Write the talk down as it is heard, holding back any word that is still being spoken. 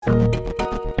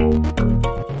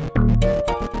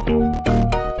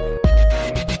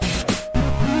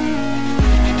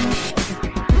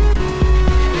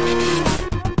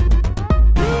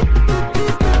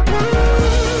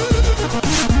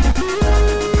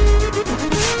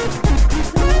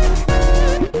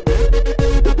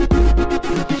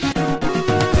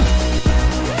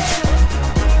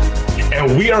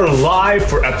live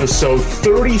for episode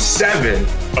 37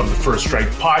 of the First Strike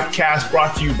podcast,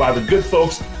 brought to you by the good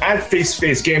folks at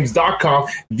FaceToFaceGames.com,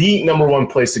 the number one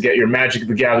place to get your Magic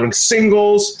the Gathering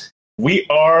singles. We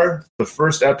are the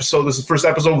first episode. This is the first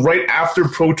episode right after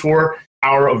Pro Tour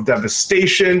Hour of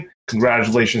Devastation.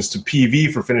 Congratulations to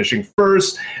PV for finishing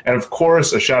first. And of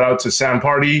course, a shout out to Sam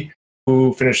Party,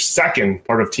 who finished second,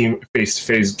 part of Team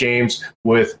Face-to-Face Games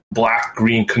with Black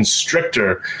Green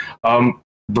Constrictor.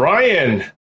 Brian,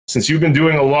 since you've been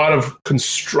doing a lot of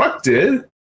Constructed,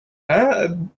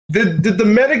 did the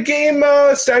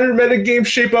metagame, standard metagame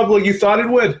shape up like you thought it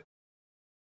would?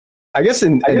 I guess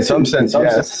in some sense,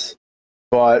 yes.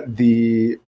 But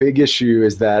the big issue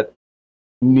is that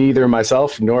neither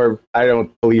myself nor I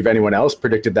don't believe anyone else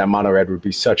predicted that mono red would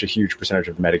be such a huge percentage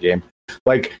of the metagame.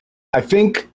 Like, I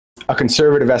think a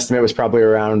conservative estimate was probably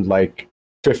around like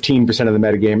 15% of the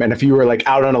metagame. And if you were like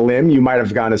out on a limb, you might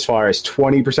have gone as far as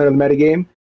 20% of the metagame.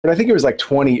 But I think it was like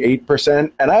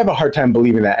 28%. And I have a hard time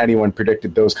believing that anyone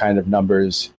predicted those kind of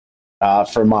numbers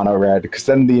for mono red, because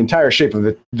then the entire shape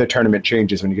of the tournament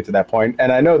changes when you get to that point.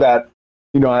 And I know that,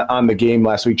 you know, on the game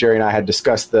last week, Jerry and I had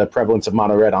discussed the prevalence of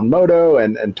mono red on Moto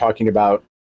and talking about,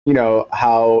 you know,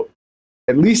 how,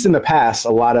 at least in the past,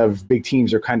 a lot of big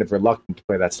teams are kind of reluctant to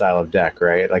play that style of deck,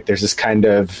 right? Like there's this kind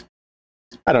of,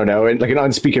 I don't know, like an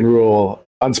unspoken rule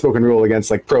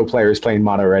against like pro players playing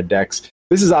mono red decks.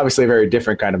 This is obviously a very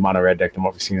different kind of mono red deck than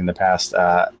what we've seen in the past.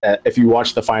 If you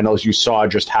watched the finals, you saw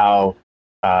just how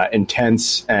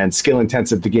intense and skill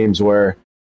intensive the games were.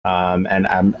 And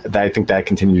I think that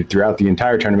continued throughout the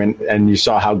entire tournament. And you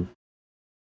saw how,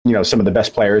 you know, some of the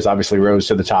best players obviously rose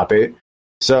to the top 8.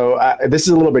 So this is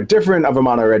a little bit different of a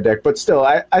mono red deck, but still,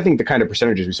 I think the kind of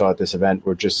percentages we saw at this event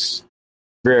were just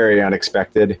very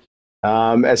unexpected.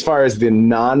 As far as the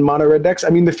non-mono red decks, I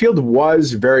mean, the field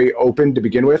was very open to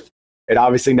begin with. It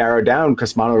obviously narrowed down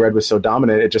because mono red was so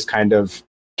dominant. It just kind of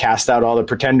cast out all the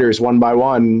pretenders one by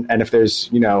one. And if there's,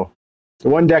 you know, the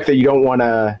one deck that you don't want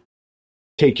to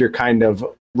take your kind of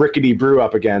rickety brew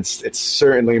up against, it's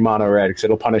certainly mono red, because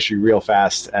it'll punish you real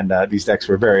fast. And these decks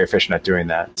were very efficient at doing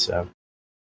that. So.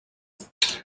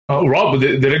 Rob,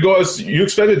 did it go as you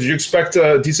expected? Did you expect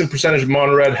a decent percentage of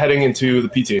mono red heading into the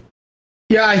PT?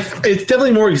 Yeah, it's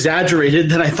definitely more exaggerated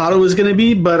than I thought it was going to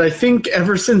be, but I think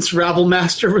ever since Rabble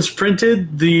Master was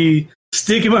printed, the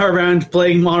stigma around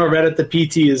playing mono red at the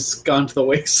PT has gone to the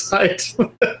wayside.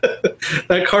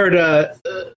 That card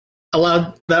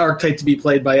allowed that archetype to be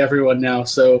played by everyone now,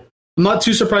 so I'm not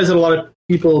too surprised that a lot of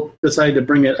people decided to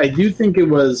bring it. I do think it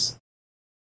was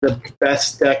the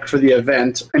best deck for the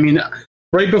event. I mean,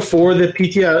 right before the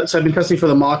PT, so I've been testing for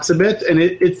the mocks a bit, and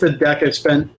it's the deck I've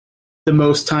spent the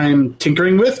most time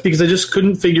tinkering with, because I just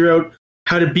couldn't figure out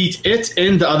how to beat it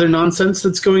and the other nonsense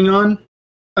that's going on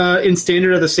in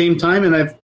standard at the same time.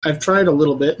 And I've tried a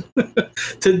little bit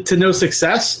to no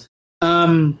success.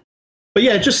 But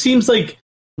yeah, it just seems like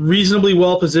reasonably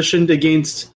well positioned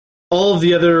against all of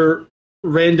the other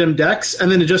random decks.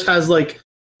 And then it just has like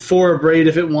 4 Braid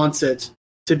if it wants it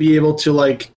to be able to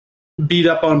like beat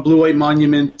up on Blue White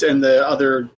Monument and the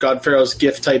other God Pharaoh's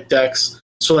Gift type decks.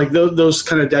 So like those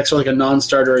kind of decks are like a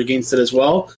non-starter against it as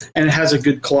well, and it has a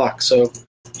good clock. So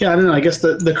yeah, I don't know. I guess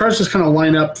the cards just kind of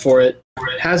line up for it.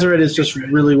 Hazoret is just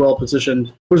really well positioned.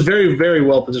 It was very, very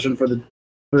well positioned for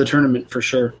the tournament for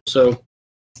sure. So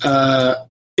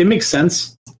it makes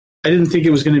sense. I didn't think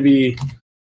it was going to be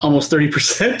almost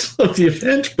 30% of the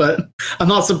event, but I'm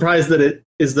not surprised that it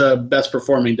is the best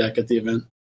performing deck at the event.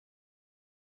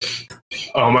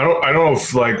 I don't know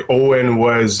if like Owen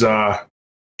was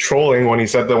trolling when he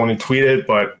said that when he tweeted,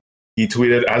 but he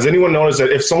tweeted, has anyone noticed that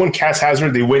if someone casts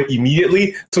Hazoret, they win immediately?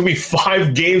 It took me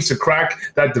 5 games to crack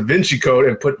that Da Vinci Code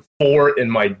and put 4 in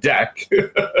my deck.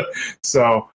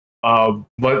 So,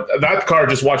 but that card,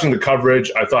 just watching the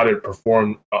coverage, I thought it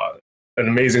performed an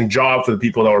amazing job for the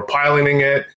people that were piloting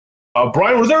it.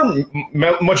 Brian, was there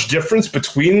much difference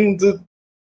between the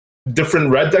different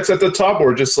red decks at the top,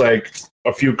 or just like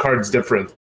a few cards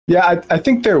different? Yeah, I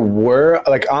think there were,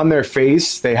 like on their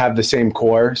face, they have the same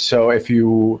core. So if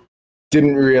you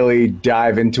didn't really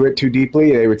dive into it too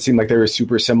deeply, they would seem like they were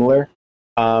super similar.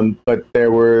 But there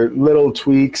were little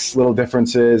tweaks, little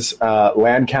differences.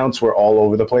 Land counts were all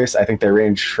over the place. I think they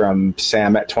ranged from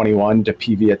Sam at 21 to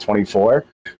PV at 24.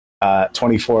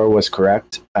 24 was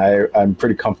correct. I'm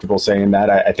pretty comfortable saying that.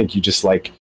 I think you just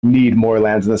like need more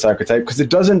lands in this archetype because it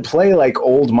doesn't play like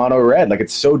old mono red. Like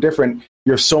it's so different.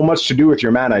 You have so much to do with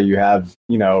your mana. You have,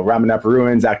 Ramunap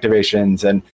Ruins activations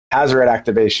and Hazoret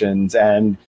activations,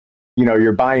 and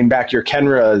you're buying back your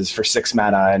Kenras for 6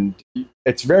 mana, and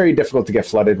it's very difficult to get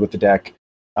flooded with the deck.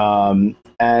 And,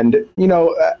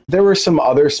 there were some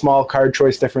other small card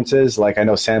choice differences. Like I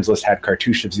know Sam's list had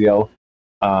Cartouche of Zeal.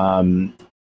 And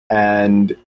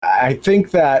I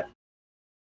think that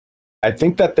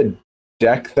the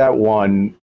deck that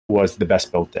won was the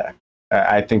best built deck.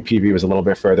 I think PV was a little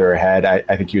bit further ahead.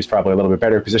 I think he was probably a little bit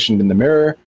better positioned in the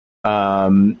mirror.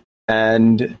 And,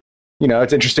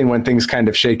 it's interesting when things kind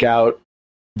of shake out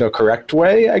the correct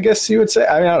way, I guess you would say.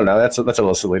 I mean, I don't know. That's a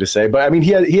little silly to say. But, I mean,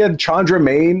 he had Chandra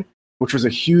main, which was a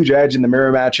huge edge in the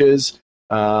mirror matches.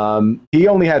 He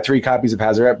only had 3 copies of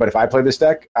Hazoret, but if I play this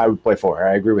deck, I would play 4.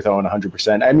 I agree with Owen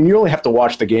 100%. I mean, you only have to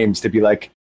watch the games to be like,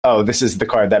 oh, this is the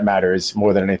card that matters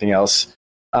more than anything else.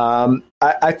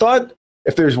 I thought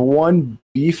if there's one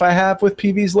beef I have with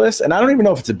PV's list, and I don't even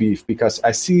know if it's a beef because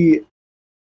I see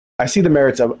the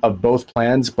merits of both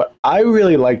plans, but I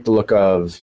really like the look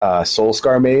of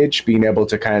Soulscar Mage being able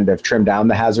to kind of trim down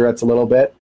the Hazorets a little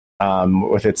bit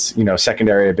with its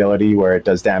secondary ability where it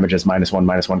does damage as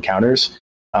 -1/-1 counters.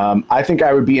 I think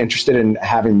I would be interested in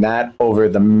having that over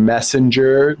the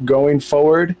Messenger going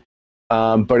forward,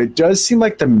 but it does seem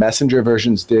like the Messenger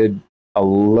versions did a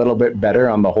little bit better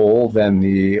on the whole than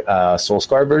the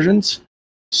Soulscar versions.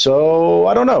 So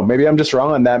I don't know. Maybe I'm just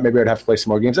wrong on that. Maybe I'd have to play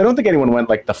some more games. I don't think anyone went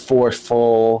like the 4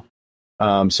 full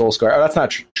Soulscar. Oh, that's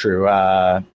not true.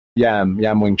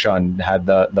 Yam Wing Chun had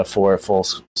the 4 full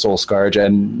Soulscar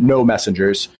and no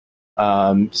messengers.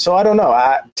 So I don't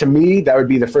know. To me, that would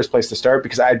be the first place to start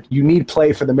because you need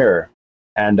play for the mirror.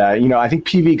 And, I think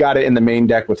PV got it in the main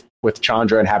deck with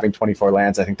Chandra and having 24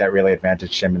 lands. I think that really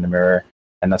advantaged him in the mirror.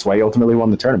 And that's why he ultimately won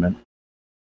the tournament.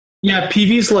 Yeah,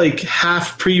 PV's like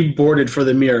half pre-boarded for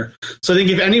the mirror. So I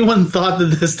think if anyone thought that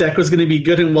this deck was going to be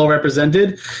good and well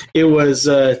represented, it was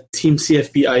Team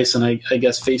CFB Ice and I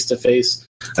guess face-to-face.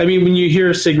 I mean, when you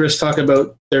hear Sigris talk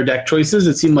about their deck choices,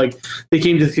 it seemed like they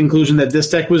came to the conclusion that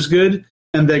this deck was good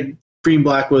and that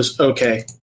green-black was okay.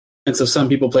 And so some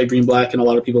people played green-black and a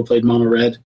lot of people played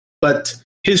mono-red. But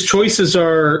his choices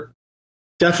are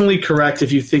definitely correct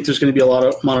if you think there's going to be a lot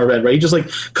of mono-red, right? He just like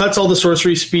cuts all the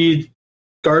sorcery speed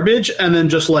garbage and then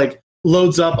just like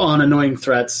loads up on annoying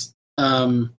threats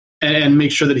and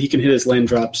make sure that he can hit his land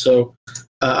drop. So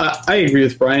I agree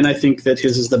with Brian. I think that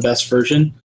his is the best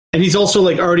version. And he's also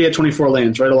like already at 24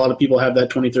 lands, right? A lot of people have that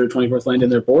 23rd, 24th land in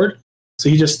their board. So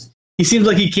he seems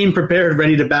like he came prepared,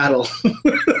 ready to battle.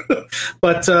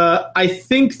 But I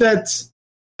think that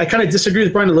I kind of disagree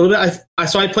with Brian a little bit.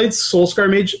 So I played Soulscar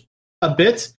Mage a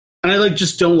bit, and I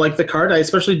just don't like the card. I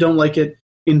especially don't like it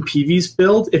in PV's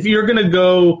build. If you're going to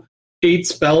go 8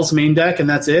 spells main deck and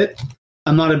that's it,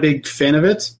 I'm not a big fan of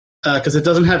it because it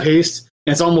doesn't have haste,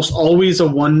 and it's almost always a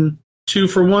 1/2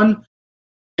 for 1,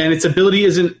 and its ability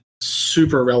isn't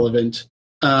super relevant.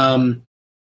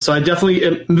 So I definitely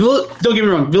don't get me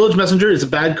wrong. Village Messenger is a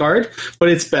bad card, but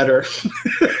it's better,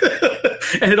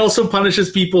 and it also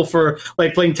punishes people for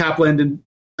like playing tap land and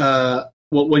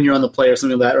when you're on the play or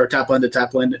something like that, or tap land to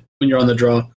tap land when you're on the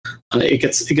draw. It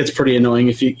gets pretty annoying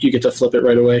if you get to flip it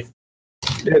right away.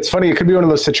 It's funny. It could be one of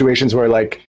those situations where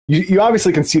like you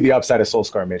obviously can see the upside of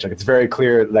Soulscar Mage. Like it's very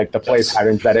clear like the play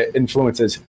patterns that it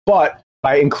influences. But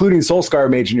by including Soulscar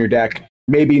Mage in your deck,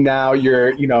 maybe now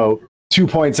you're 2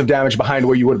 points of damage behind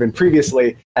where you would have been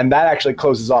previously, and that actually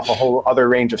closes off a whole other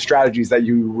range of strategies that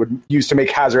you would use to make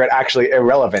Hazoret actually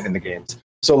irrelevant in the games.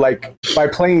 So, like, by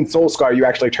playing Soulscar, you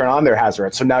actually turn on their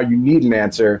Hazoret, so now you need an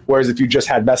answer, whereas if you just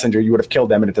had Messenger, you would have killed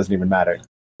them and it doesn't even matter.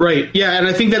 Right, yeah, and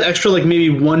I think that extra, like, maybe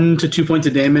 1 to 2 points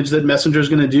of damage that Messenger is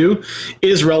going to do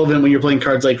is relevant when you're playing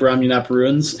cards like Ramunap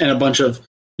Ruins and a bunch of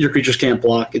your creatures can't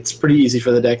block. It's pretty easy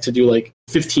for the deck to do, like,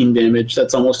 15 damage.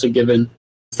 That's almost a given.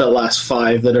 It's that last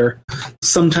 5 that are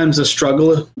sometimes a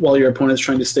struggle while your opponent's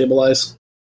trying to stabilize.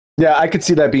 Yeah, I could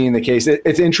see that being the case.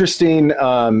 It's interesting.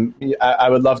 I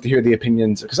would love to hear the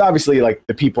opinions because obviously, like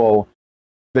the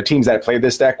teams that played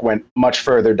this deck went much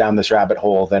further down this rabbit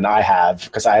hole than I have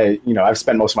because I've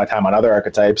spent most of my time on other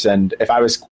archetypes. And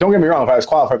don't get me wrong, if I was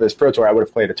qualified for this Pro Tour, I would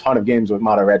have played a ton of games with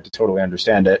Mono Red to totally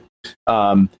understand it.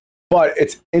 But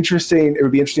it's interesting. It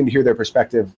would be interesting to hear their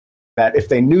perspective that if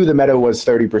they knew the meta was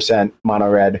 30% Mono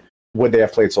Red, would they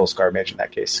have played Soulscar Mage in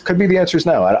that case? Could be the answer is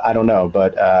no. I don't know.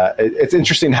 But it's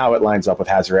interesting how it lines up with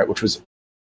Hazoret, which was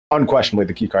unquestionably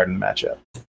the key card in the matchup.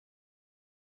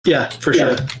 Yeah, for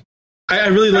sure. I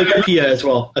really like Pia as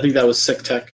well. I think that was sick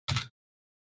tech.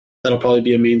 That'll probably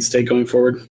be a mainstay going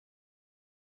forward.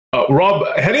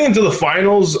 Rob, heading into the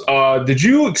finals, did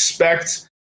you expect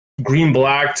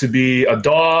green-black to be a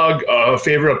dog, a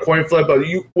favorite, a coin flip?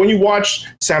 When you watched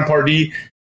Sam Pardee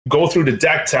go through the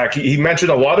deck tech, he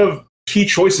mentioned a lot of key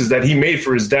choices that he made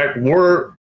for his deck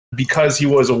were because he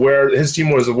was aware, his team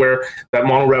was aware that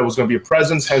Mono Red was going to be a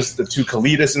presence, hence the two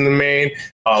Kalidas in the main,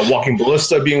 Walking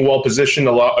Ballista being well positioned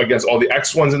a lot against all the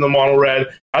X1s in the Mono Red.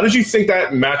 How did you think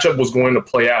that matchup was going to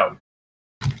play out?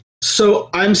 So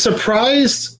I'm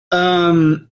surprised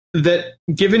that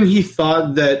given he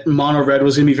thought that Mono Red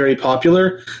was going to be very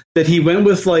popular, that he went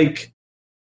with like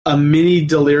a mini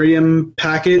Delirium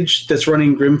package that's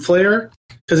running Grimflare,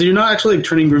 because you're not actually like,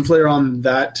 turning Grimflare on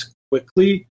that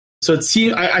quickly. So it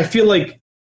seems, I feel like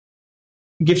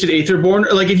Gifted Aetherborn,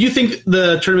 or like if you think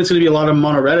the tournament's going to be a lot of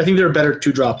Mono Red, I think there are better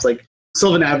 2-drops, like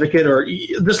Sylvan Advocate, or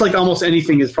just like almost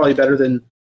anything is probably better than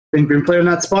Grimflare in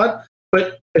that spot.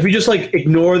 But if we just like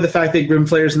ignore the fact that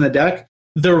Grimflare's in the deck,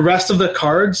 the rest of the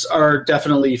cards are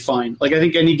definitely fine. Like I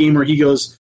think any game where he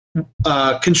goes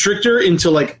Constrictor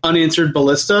into like unanswered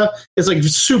Ballista is like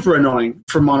super annoying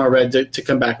for Mono Red to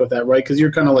come back with that, right? Because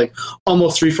you're kind of like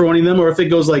almost 3-for-1ing them. Or if it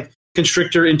goes like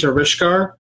Constrictor into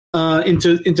Rishkar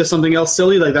into something else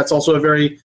silly, like that's also a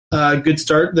very good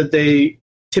start that they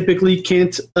typically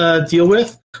can't deal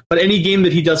with. But any game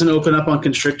that he doesn't open up on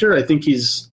Constrictor, I think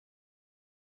he's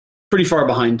pretty far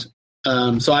behind.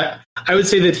 So I would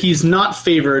say that he's not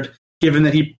favored, given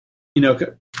that he,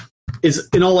 is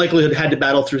in all likelihood had to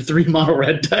battle through 3 Mono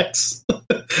Red decks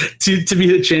to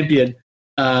be the champion.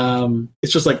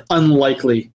 It's just like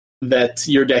unlikely that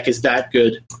your deck is that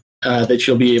good that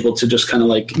you'll be able to just kind of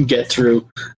like get through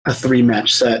a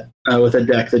 3-match set with a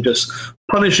deck that just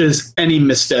punishes any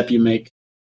misstep you make.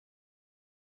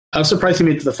 I was surprised he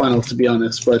made it to the finals, to be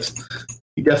honest, but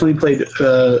he definitely played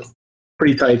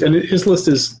pretty tight, and his list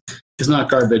is not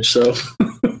garbage, so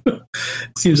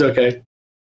seems okay.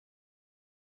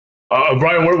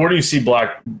 Brian, where do you see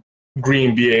Black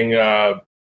Green being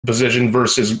positioned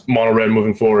versus Mono Red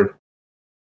moving forward?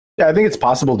 Yeah, I think it's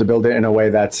possible to build it in a way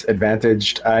that's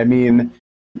advantaged. I mean,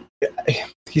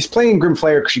 he's playing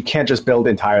Grimflare because you can't just build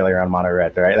entirely around Mono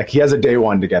Red, right? Like he has a day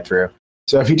one to get through.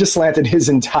 So if he just slanted his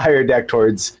entire deck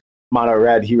towards Mono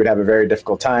Red, he would have a very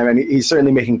difficult time, and he's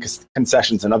certainly making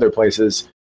concessions in other places.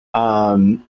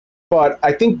 But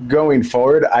I think going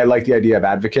forward, I like the idea of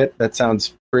Advocate. That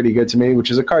sounds pretty good to me,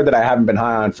 which is a card that I haven't been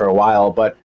high on for a while,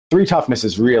 but 3 toughness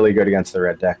is really good against the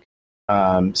red deck.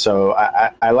 So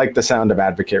I like the sound of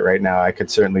Advocate right now. I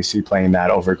could certainly see playing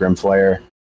that over Grimflare.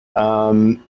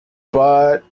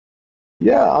 But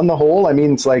yeah, on the whole, I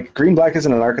mean, it's like Green-Black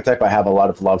isn't an archetype I have a lot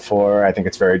of love for. I think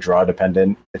it's very draw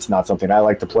dependent. It's not something I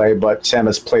like to play, but Sam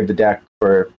has played the deck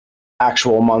for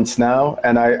actual months now,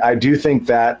 and I do think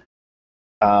that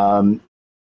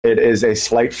it is a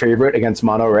slight favorite against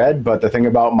Mono Red, but the thing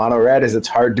about Mono Red is it's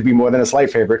hard to be more than a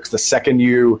slight favorite, because the second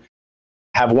you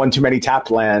have one too many tapped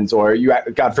lands, or you,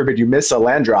 God forbid, you miss a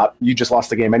land drop, you just lost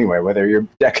the game anyway, whether your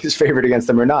deck is favored against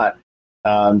them or not.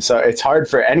 So it's hard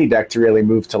for any deck to really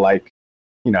move to like,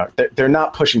 they're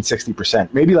not pushing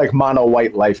 60%. Maybe like Mono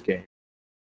White Life Game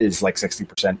is like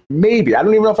 60%. Maybe. I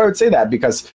don't even know if I would say that,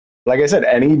 because like I said,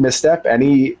 any misstep,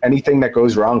 anything that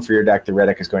goes wrong for your deck, the red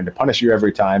deck is going to punish you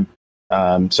every time.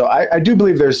 So I do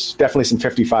believe there's definitely some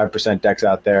 55% decks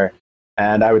out there,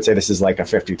 and I would say this is like a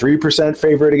 53%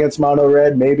 favorite against Mono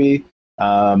Red, maybe.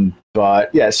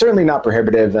 But yeah, certainly not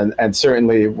prohibitive, and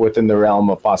certainly within the realm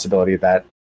of possibility that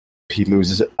he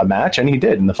loses a match, and he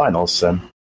did in the finals. So.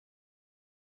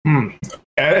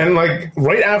 And like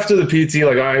right after the PT,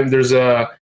 like there's a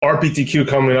RPTQ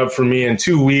coming up for me in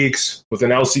 2 weeks with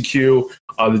an LCQ.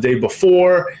 The day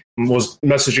before, was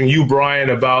messaging you,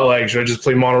 Brian, about like, should I just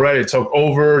play Mono Red? It took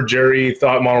over. Jerry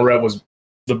thought Mono Red was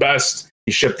the best.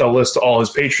 He shipped that list to all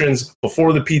his patrons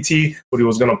before the PT, what he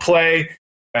was going to play,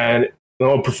 and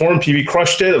performed. PB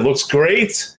crushed it. It looks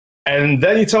great. And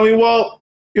then you tell me, well,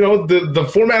 the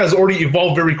format has already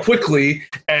evolved very quickly,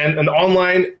 and an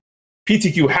online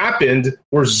PTQ happened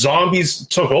where zombies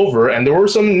took over, and there were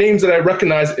some names that I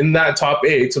recognized in that top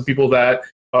 8, so people that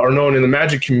are known in the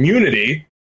Magic community.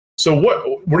 So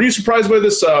what were you surprised by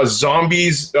this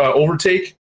zombies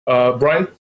overtake, Brian?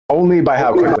 Only by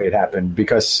how quickly it happened,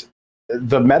 because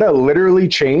the meta literally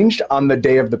changed on the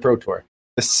day of the Pro Tour.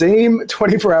 The same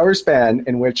 24-hour span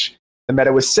in which the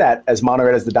meta was set as Mono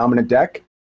Red as the dominant deck,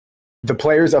 the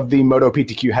players of the Moto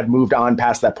PTQ had moved on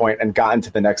past that point and gotten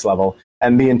to the next level.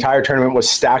 And the entire tournament was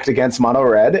stacked against Mono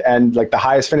Red, and like the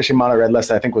highest finishing Mono Red list,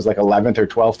 I think, was like 11th or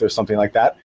 12th or something like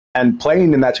that. And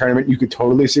playing in that tournament, you could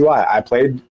totally see why. I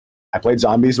played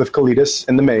zombies with Kalidas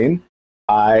in the main.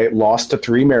 I lost to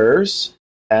 3 mirrors,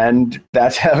 and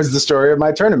that was the story of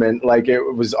my tournament. Like,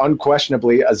 it was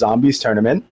unquestionably a zombies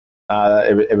tournament.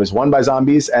 It was won by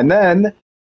zombies, and then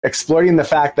exploiting the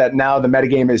fact that now the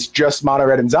metagame is just Mono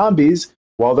Red and zombies,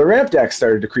 well, the ramp decks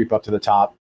started to creep up to the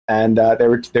top. And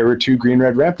there were 2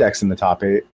 green-red ramp decks in the top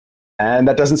 8. And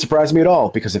that doesn't surprise me at all,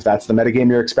 because if that's the metagame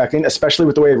you're expecting, especially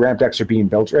with the way ramp decks are being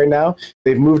built right now,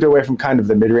 they've moved away from kind of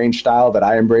the mid-range style that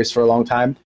I embraced for a long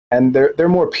time. And they're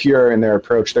more pure in their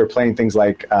approach. They're playing things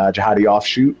like Jihadi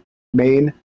Offshoot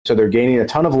main, so they're gaining a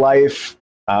ton of life.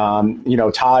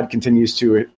 Todd continues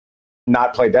to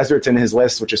not play Deserts in his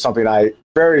list, which is something I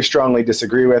very strongly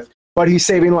disagree with, but he's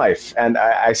saving life, and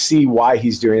I see why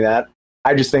he's doing that.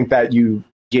 I just think that you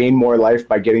gain more life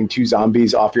by getting 2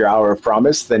 zombies off your Hour of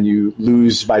Promise than you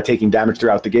lose by taking damage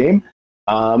throughout the game.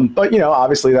 But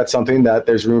obviously that's something that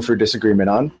there's room for disagreement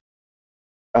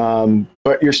on.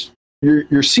 But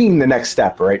you're seeing the next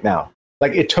step right now.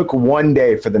 Like, it took 1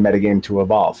 day for the metagame to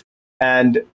evolve.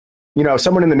 And,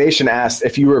 someone in the nation asked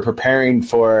if you were preparing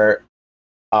for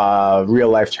a real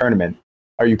life tournament.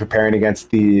 Are you preparing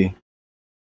against the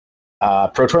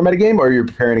Pro Tour metagame, or are you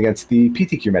preparing against the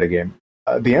PTQ metagame?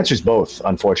 The answer is both,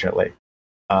 unfortunately,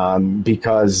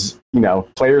 because,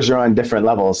 players are on different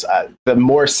levels. The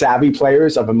more savvy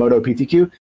players of a Moto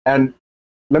PTQ, and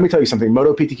let me tell you something,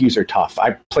 Moto PTQs are tough.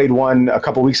 I played one a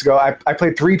couple weeks ago. I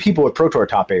played 3 people with Pro Tour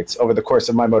top 8s over the course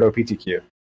of my Moto PTQ.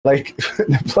 Like,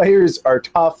 the players are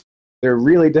tough. They're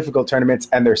really difficult tournaments,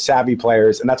 and they're savvy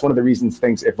players, and that's one of the reasons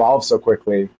things evolve so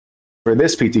quickly for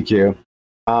this PTQ.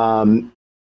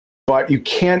 But you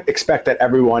can't expect that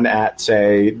everyone at,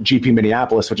 say, GP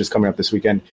Minneapolis, which is coming up this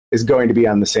weekend, is going to be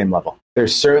on the same level.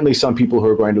 There's certainly some people who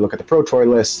are going to look at the Pro Tour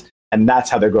list, and that's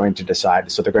how they're going to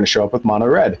decide. So they're going to show up with Mono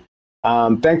Red.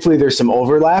 Thankfully, there's some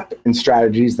overlap in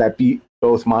strategies that beat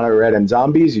both Mono Red and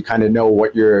Zombies. You kind of know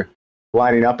what you're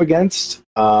lining up against,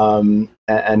 and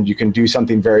you can do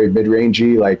something very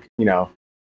mid-rangey, like,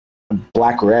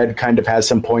 Black Red kind of has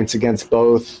some points against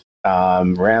both.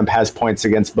 Ramp has points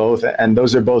against both, and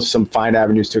those are both some fine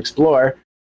avenues to explore.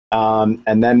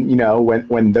 And then,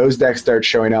 when those decks start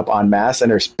showing up en masse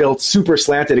and are built super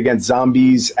slanted against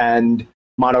Zombies and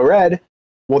Mono Red,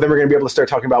 well, then we're going to be able to start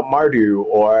talking about Mardu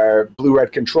or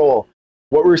Blue-Red Control.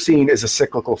 What we're seeing is a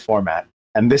cyclical format,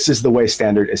 and this is the way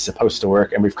Standard is supposed to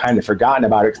work, and we've kind of forgotten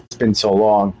about it. It's been so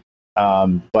long.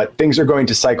 But things are going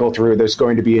to cycle through. There's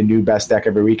going to be a new best deck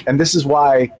every week, and this is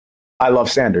why I love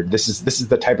Standard. This is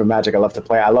the type of Magic I love to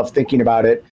play. I love thinking about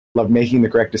it, love making the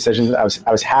correct decisions. I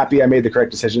was happy I made the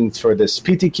correct decisions for this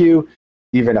PTQ,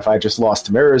 even if I just lost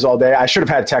to mirrors all day. I should have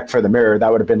had tech for the mirror.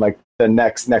 That would have been like the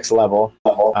next level.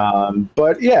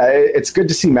 But yeah, it's good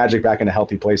to see Magic back in a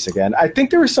healthy place again. I think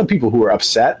there were some people who were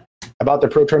upset about the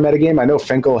Pro Tour metagame. I know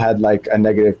Finkel had like a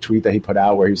negative tweet that he put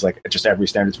out where he's like, just every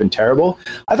standard's been terrible.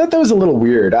 I thought that was a little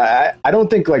weird. I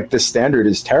don't think like the standard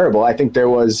is terrible. I think there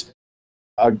was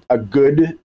a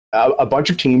bunch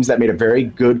of teams that made a very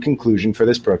good conclusion for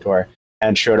this Pro Tour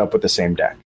and showed up with the same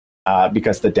deck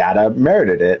because the data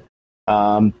merited it.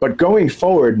 But going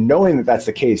forward, knowing that that's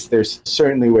the case, there's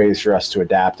certainly ways for us to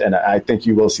adapt, and I think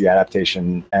you will see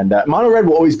adaptation. And Mono Red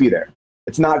will always be there.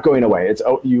 It's not going away.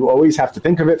 You always have to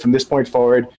think of it from this point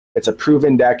forward. It's a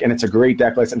proven deck, and it's a great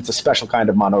deck list, and it's a special kind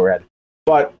of Mono Red.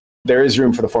 But there is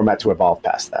room for the format to evolve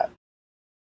past that.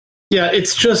 Yeah,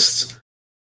 it's just...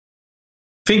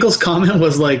 Finkel's comment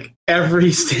was like,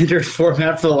 every Standard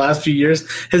format for the last few years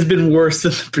has been worse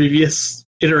than the previous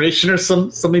iteration or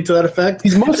something to that effect.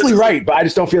 He's mostly right, but I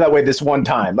just don't feel that way this one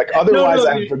time. Like, otherwise,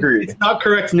 I've agreed. It's not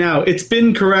correct now. It's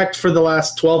been correct for the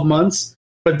last 12 months,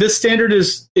 but this Standard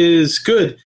is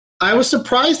good. I was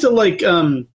surprised that like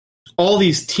all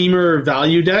these teamer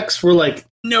value decks were like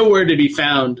nowhere to be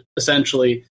found,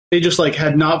 essentially. They just like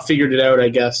had not figured it out, I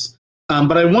guess.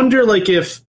 But I wonder like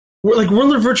if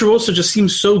World of Virtuoso just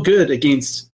seems so good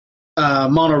against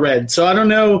Mono Red. So I don't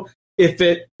know if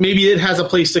maybe it has a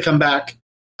place to come back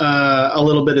a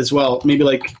little bit as well. Maybe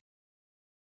like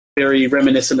very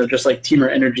reminiscent of just like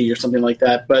Teamer Energy or something like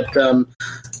that. But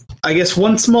I guess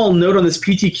one small note on this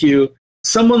PTQ,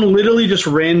 someone literally just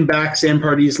ran back Sam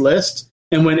Party's list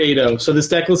and went 8-0. So this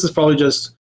deck list is probably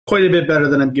just quite a bit better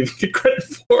than I'm giving it credit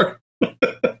for.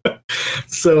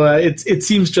 So it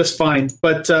seems just fine.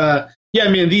 But yeah,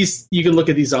 man, you can look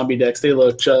at these zombie decks. They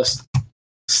look just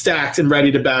stacked and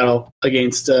ready to battle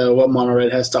against what Mono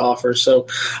Red has to offer. So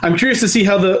I'm curious to see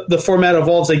how the format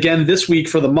evolves again this week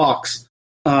for the mocks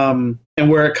and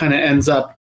where it kind of ends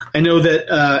up. I know that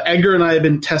Edgar and I have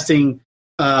been testing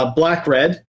Black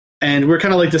Red, and we're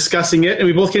kind of like discussing it, and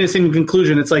we both came to the same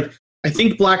conclusion. It's like, I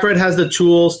think Black Red has the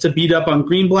tools to beat up on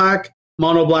Green Black,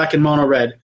 Mono Black, and Mono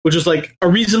Red, which is like a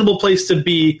reasonable place to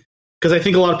be, because I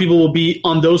think a lot of people will be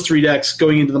on those 3 decks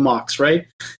going into the mocks, right?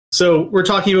 So we're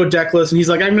talking about deck lists, and he's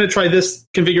like, I'm going to try this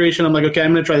configuration. I'm like, okay,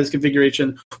 I'm going to try this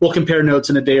configuration. We'll compare notes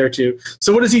in a day or two.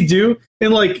 So what does he do?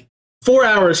 In like 4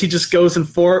 hours, he just goes and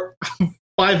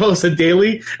 5 hosts a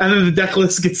daily, and then the deck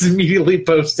list gets immediately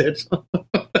posted.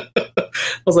 I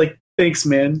was like, thanks,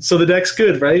 man. So the deck's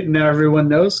good, right? Now everyone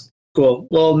knows? Cool.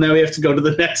 Well, now we have to go to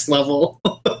the next level.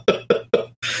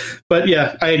 But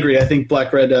yeah, I agree. I think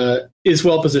Black-Red is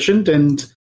well positioned, and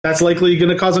that's likely going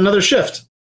to cause another shift.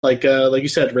 Like you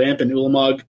said, Ramp and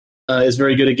Ulamog is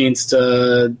very good against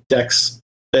decks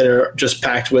that are just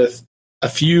packed with a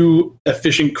few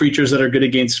efficient creatures that are good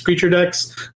against creature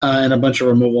decks and a bunch of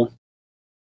removal.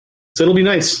 So it'll be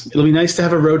nice. It'll be nice to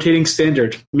have a rotating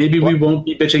standard. Maybe we won't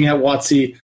be bitching at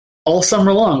WotC all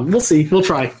summer long. We'll see. We'll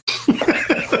try.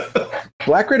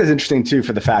 Black-Red is interesting, too,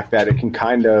 for the fact that it can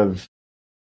kind of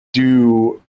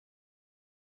do,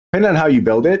 depending on how you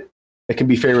build it, it can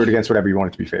be favored against whatever you want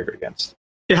it to be favored against.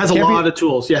 It has a lot of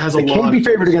tools. Yeah, it can be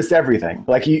favored against everything.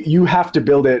 Like, you have to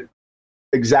build it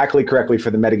exactly correctly for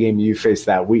the metagame you face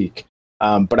that week.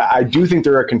 But I do think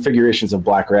there are configurations of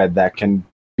Black-Red that can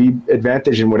be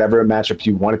advantage in whatever matchup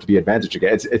you want it to be advantage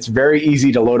against. It's very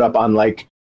easy to load up on, like,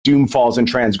 Doomfalls and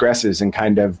Transgresses and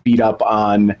kind of beat up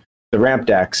on the ramp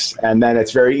decks. And then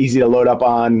it's very easy to load up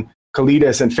on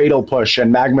Kalidas and Fatal Push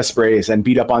and Magma Sprays and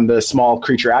beat up on the small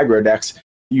creature aggro decks.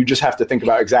 You just have to think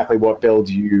about exactly what build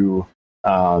you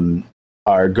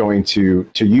are going to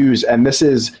use. And this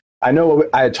is, I know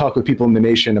I had talked with people in the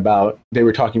nation about, they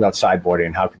were talking about sideboarding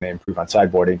and how can they improve on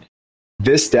sideboarding.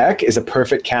 This deck is a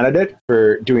perfect candidate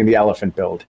for doing the elephant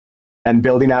build and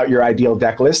building out your ideal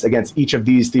deck list against each of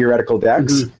these theoretical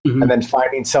decks, and then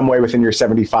finding some way within your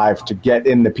 75 to get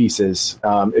in the pieces.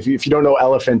 If you don't know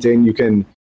elephanting, you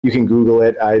can Google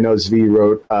it. I know Zvi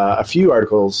wrote a few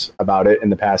articles about it in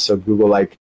the past, so Google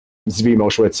like Zvi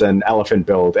Moshwitz and elephant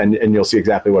build, and you'll see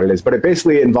exactly what it is. But it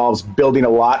basically involves building a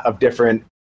lot of different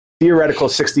theoretical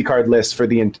 60-card lists for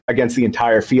against the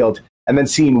entire field, and then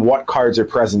seeing what cards are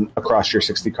present across your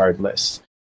 60-card lists.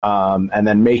 And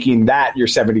then making that your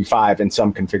 75 in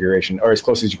some configuration, or as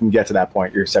close as you can get to that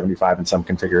point, your 75 in some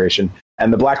configuration.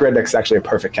 And the Black-Red deck is actually a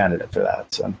perfect candidate for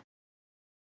that. So,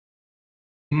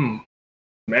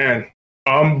 man,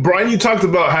 Brian, you talked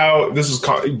about how this is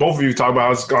both of you talked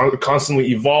about how it's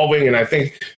constantly evolving, and I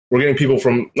think we're getting people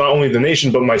from not only the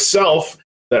nation but myself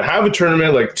that have a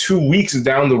tournament like 2 weeks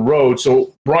down the road.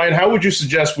 So, Brian, how would you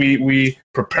suggest we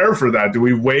prepare for that? Do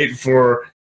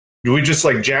we just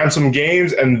like jam some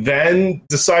games and then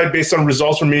decide based on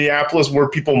results from Minneapolis where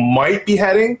people might be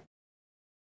heading?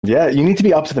 Yeah, you need to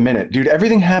be up to the minute. Dude,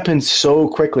 everything happens so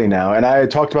quickly now. And I had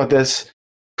talked about this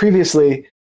previously.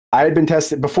 I had been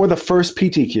tested before the first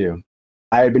PTQ.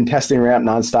 I had been testing Ramp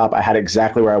nonstop. I had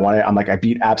exactly where I wanted. I'm like, I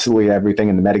beat absolutely everything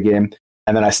in the metagame.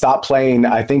 And then I stopped playing,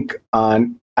 I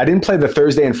didn't play the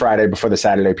Thursday and Friday before the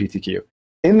Saturday PTQ.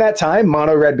 In that time,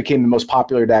 Mono Red became the most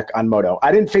popular deck on Moto.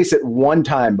 I didn't face it one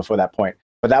time before that point,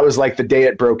 but that was like the day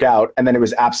it broke out, and then it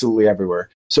was absolutely everywhere.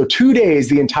 So 2 days,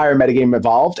 the entire metagame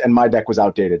evolved, and my deck was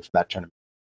outdated for that tournament.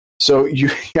 So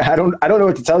I don't know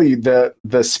what to tell you.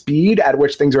 The speed at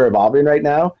which things are evolving right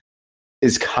now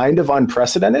is kind of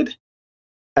unprecedented,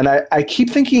 and I keep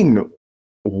thinking,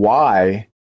 why?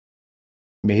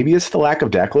 Maybe it's the lack of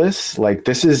deck lists. Like,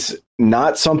 this is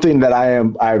not something that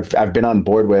I've been on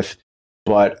board with.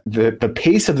 But the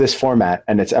pace of this format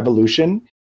and its evolution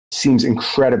seems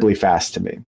incredibly fast to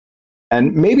me.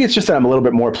 And maybe it's just that I'm a little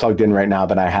bit more plugged in right now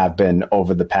than I have been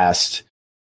over the past,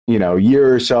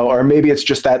 year or so. Or maybe it's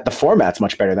just that the format's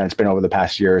much better than it's been over the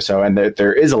past year or so, and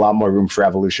there is a lot more room for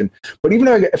evolution. But even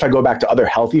if I go back to other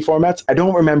healthy formats, I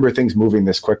don't remember things moving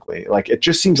this quickly. Like, it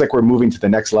just seems like we're moving to the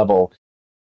next level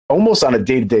almost on a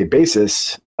day-to-day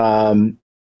basis.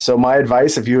 So my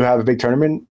advice, if you have a big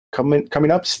tournament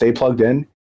coming up, stay plugged in.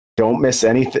 Don't miss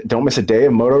anything. Don't miss a day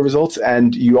of Moto results.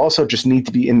 And you also just need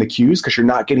to be in the queues because you're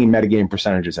not getting metagame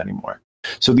percentages anymore.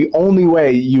 So the only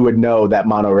way you would know that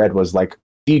Mono Red was like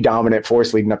the dominant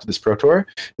force leading up to this Pro Tour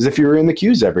is if you were in the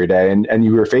queues every day and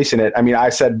you were facing it. I mean, I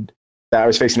said that I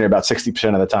was facing it about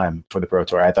 60% of the time for the Pro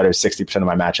Tour. I thought it was 60% of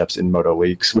my matchups in Moto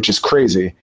leagues, which is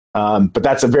crazy. But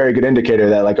that's a very good indicator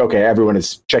that, like, okay, everyone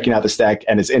is checking out the stack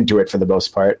and is into it for the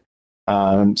most part.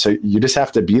 So you just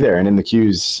have to be there and in the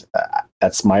queues.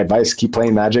 That's my advice. Keep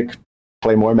playing Magic,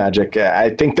 play more Magic.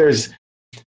 I think there's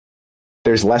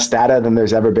less data than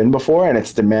there's ever been before, and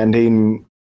it's demanding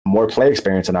more play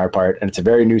experience on our part. And it's a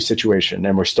very new situation,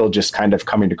 and we're still just kind of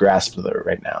coming to grasp with it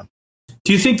right now.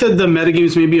 Do you think that the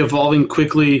metagames may be evolving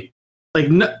quickly,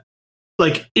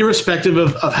 like irrespective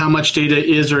of how much data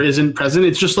is or isn't present?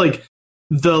 It's just like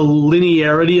the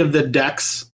linearity of the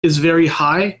decks is very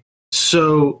high.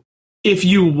 So if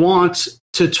you want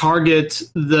to target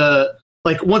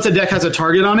once a deck has a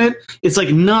target on it, it's like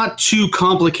not too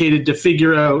complicated to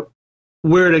figure out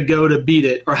where to go to beat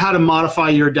it, or how to modify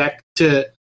your deck to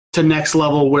next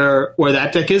level where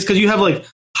that deck is. Because you have like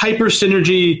hyper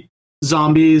synergy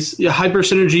zombies, hyper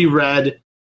synergy red.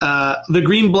 The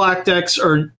green-black decks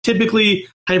are typically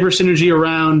hyper synergy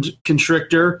around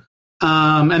Constrictor.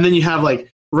 And then you have like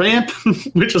Ramp,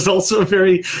 which is also a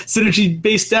very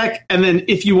synergy-based deck. And then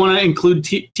if you want to include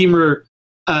Temur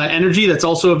Energy, that's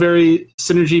also a very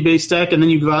synergy-based deck. And then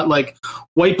you've got like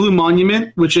White-Blue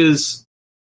Monument, which is,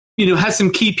 has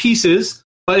some key pieces,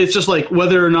 but it's just like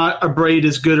whether or not Abrade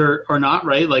is good or not,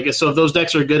 right? Like, so if those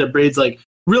decks are good, Abrade's like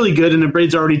really good, and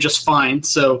Abrade's already just fine.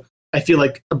 So I feel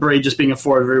like Abrade just being a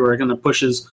 4 everywhere kind of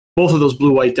pushes both of those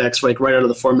blue-white decks like right out of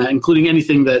the format, including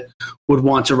anything that would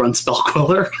want to run Spell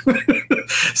Queller.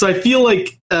 So I feel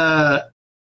like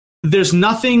there's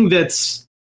nothing that's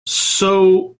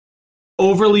so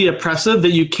overly oppressive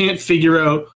that you can't figure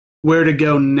out where to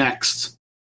go next,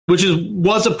 which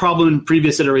was a problem in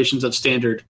previous iterations of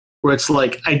Standard, where it's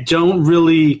like, I don't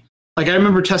really... Like, I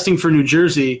remember testing for New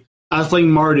Jersey, I was playing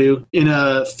Mardu in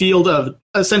a field of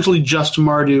essentially just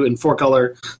Mardu and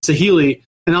 4-color Saheeli,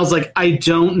 and I was like, I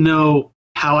don't know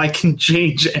how I can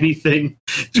change anything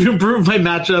to improve my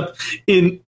matchup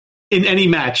in any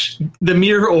match. The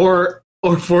mirror or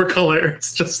 4-color.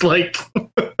 It's just like,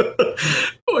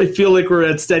 I feel like we're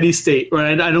at steady state,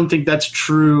 right? I don't think that's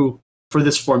true for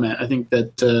this format. I think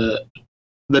that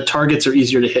the targets are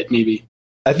easier to hit, maybe.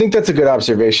 I think that's a good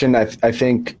observation. I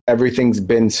think everything's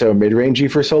been so mid-rangey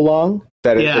for so long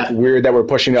that it's weird that we're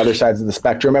pushing to other sides of the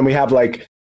spectrum, and we have like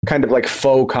kind of like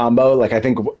faux combo. Like, I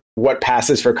think what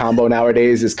passes for combo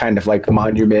nowadays is kind of like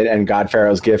Monument and God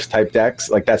Pharaoh's Gift type decks.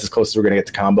 Like, that's as close as we're going to get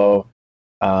to combo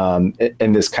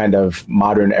in this kind of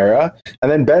modern era. And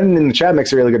then Ben in the chat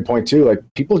makes a really good point too. Like,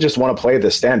 people just want to play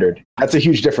the Standard. That's a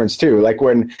huge difference too. Like,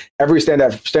 when every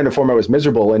standard format was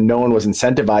miserable and no one was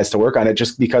incentivized to work on it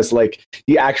just because like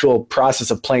the actual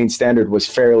process of playing Standard was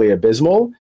fairly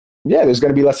abysmal. Yeah, there's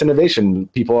going to be less innovation.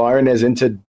 People aren't as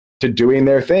into doing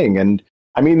their thing. And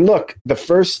I mean, look, the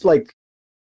first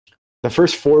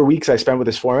 4 weeks I spent with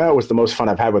this format was the most fun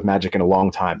I've had with Magic in a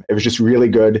long time. It was just really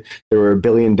good. There were a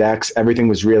billion decks. Everything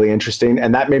was really interesting.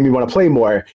 And that made me want to play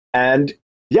more. And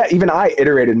yeah, even I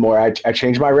iterated more. I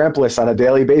changed my ramp list on a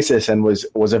daily basis and was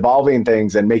evolving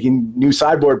things and making new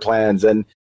sideboard plans. And,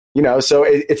 so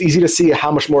it's easy to see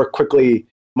how much more quickly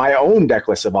my own deck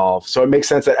list evolved. So it makes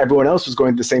sense that everyone else was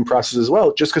going through the same process as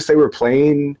well, just because they were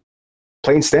playing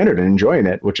Standard and enjoying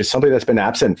it, which is something that's been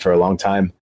absent for a long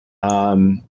time.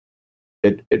 I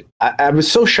was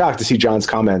so shocked to see John's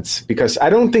comments, because I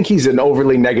don't think he's an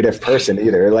overly negative person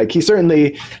either. Like, he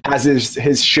certainly has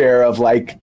his share of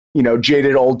like,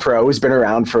 jaded old pro who's been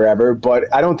around forever, but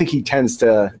I don't think he tends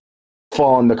to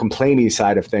fall on the complainy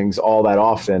side of things all that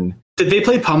often. Did they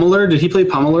play Pummeler? Did he play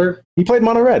Pummeler? He played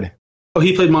Mono Red. Oh,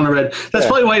 he played Mono Red. That's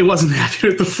probably why he wasn't happy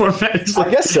with the format. It's like,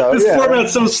 I guess so. This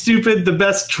format's so stupid. The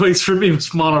best choice for me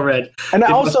was Mono Red. And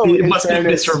it must be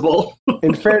miserable.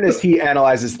 In fairness, he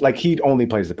analyzes, like, he only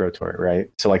plays the Pro Tour, right?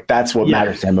 So like, that's what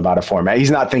matters to him about a format.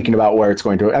 He's not thinking about where it's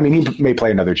going to. I mean, he may play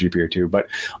another GP or two, but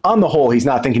on the whole, he's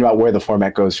not thinking about where the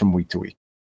format goes from week to week.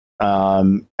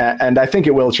 And I think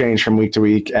it will change from week to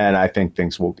week, and I think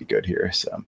things will be good here.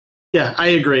 So. Yeah, I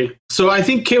agree. So I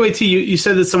think, KYT, you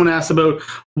said that someone asked about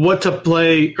what to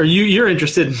play, or you're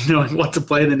interested in knowing what to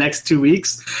play in the next 2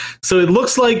 weeks. So it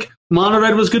looks like Mono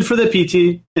Red was good for the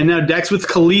PT, and now decks with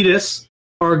Kalitas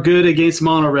are good against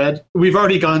Mono Red. We've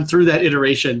already gone through that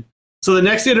iteration. So the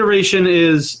next iteration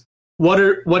is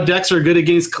what decks are good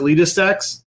against Kalitas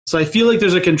decks. So I feel like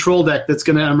there's a control deck that's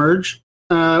going to emerge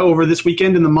over this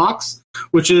weekend in the mocks,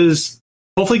 which is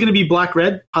hopefully going to be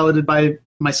Black-Red, piloted by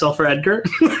myself or Edgar.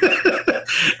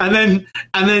 and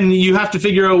then you have to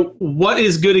figure out what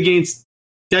is good against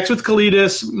decks with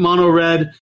Kalitas, Mono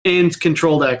Red, and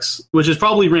control decks, which is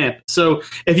probably Ramp. So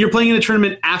if you're playing in a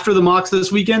tournament after the mocks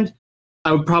this weekend,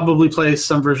 I would probably play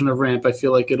some version of Ramp. I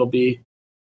feel like it'll be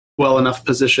well enough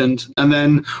positioned. And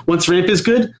then once Ramp is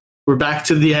good, we're back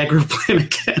to the aggro plan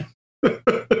again.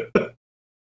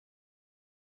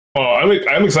 Oh,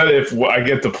 I'm excited if I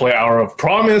get to play Hour of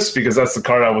Promise, because that's the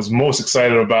card I was most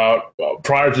excited about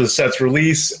prior to the set's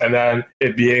release, and then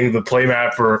it being the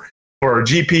playmat for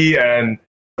GP, and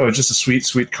just a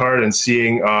sweet card, and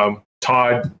seeing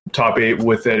Todd top 8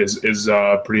 with it is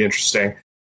pretty interesting.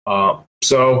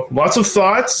 So lots of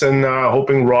thoughts, and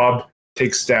hoping Rob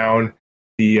takes down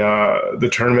the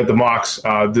tournament, the mocks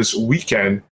this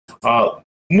weekend.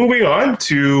 Moving on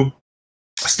to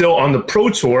still on the Pro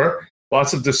Tour.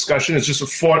 Lots of discussion. It's just a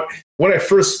fun. When I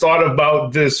first thought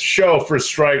about this show, First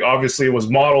Strike, obviously it was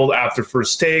modeled after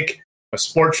First Take, a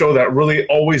sports show that really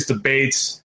always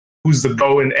debates who's the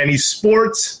go in any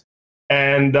sport.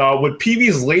 And with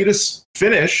PV's latest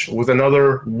finish with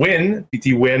another win,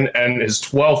 PT win, and his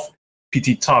 12th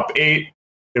PT top 8,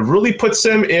 it really puts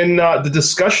him in the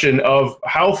discussion of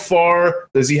how far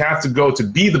does he have to go to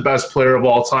be the best player of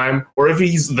all time, or if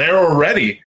he's there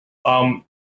already.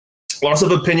 Lots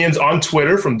of opinions on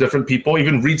Twitter from different people.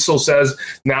 Even Rizzo says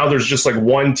now there's just like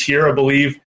one tier, I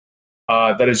believe,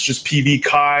 that is just PV,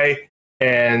 Kai,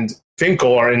 and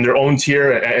Finkel are in their own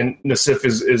tier, and Nassif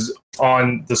is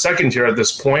on the second tier at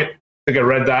this point. I think I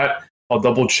read that. I'll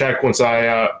double check once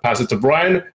I pass it to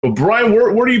Brian. But Brian,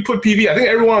 where do you put PV? I think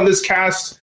everyone on this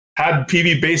cast had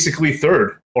PV basically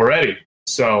third already.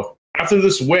 So after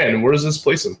this win, where does this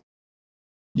place him?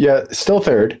 Yeah, still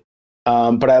third.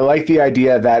 But I like the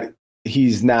idea that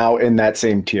he's now in that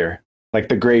same tier. Like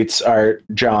the greats are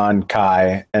John,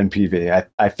 Kai, and PV.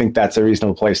 I think that's a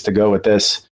reasonable place to go with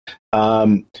this.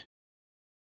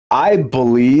 I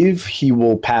believe he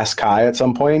will pass Kai at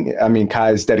some point. I mean,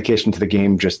 Kai's dedication to the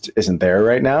game just isn't there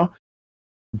right now.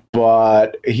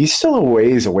 But he's still a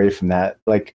ways away from that.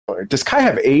 Like, does Kai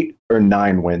have 8 or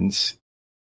 9 wins?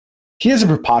 He has a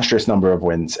preposterous number of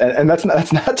wins. And that's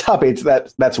not top 8,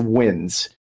 that's wins.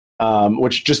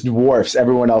 Which just dwarfs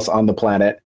everyone else on the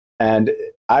planet. And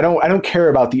I don't care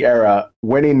about the era.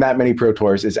 Winning that many Pro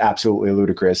Tours is absolutely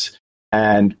ludicrous.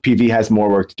 And PV has more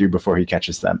work to do before he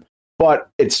catches them.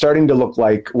 But it's starting to look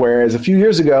like, whereas a few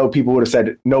years ago, people would have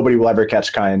said nobody will ever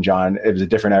catch Kai and John. It was a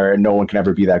different era, and no one can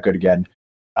ever be that good again.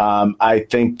 I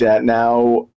think that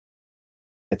now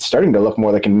it's starting to look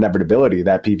more like an inevitability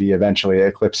that PV eventually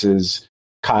eclipses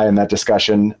Kai in that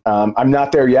discussion. I'm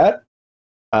not there yet,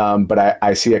 but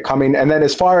I see it coming. And then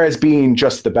as far as being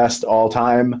just the best all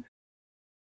time,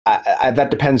 that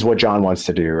depends what John wants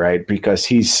to do, right? Because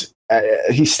he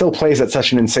still plays at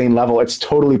such an insane level. It's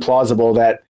totally plausible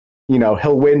that, you know,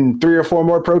 he'll win 3 or 4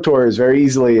 more Pro Tours very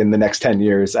easily in the next 10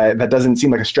 years. That doesn't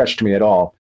seem like a stretch to me at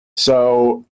all.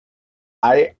 So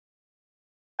I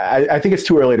think it's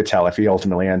too early to tell if he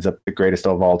ultimately ends up the greatest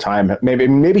of all time.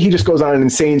 Maybe he just goes on an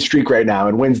insane streak right now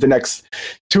and wins the next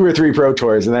 2 or 3 Pro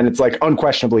Tours, and then it's like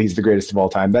unquestionably he's the greatest of all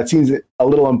time. That seems a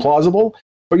little implausible,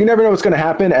 but you never know what's going to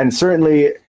happen. And certainly,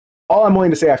 all I'm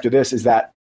willing to say after this is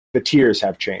that the tiers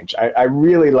have changed. I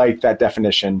really like that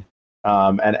definition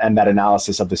and that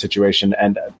analysis of the situation.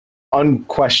 And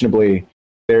unquestionably,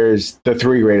 there's the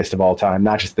 3 greatest of all time,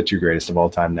 not just the 2 greatest of all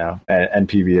time now. And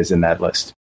PV is in that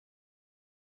list.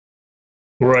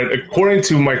 Right. According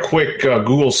to my quick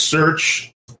Google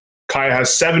search, Kai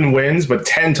has 7 wins, but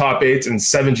 10 top 8s and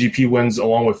 7 GP wins,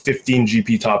 along with 15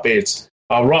 GP top 8s.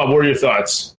 Rob, what are your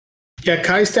thoughts? Yeah,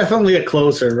 Kai's definitely a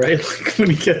closer, right? Like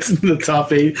when he gets into the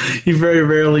top 8, he very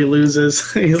rarely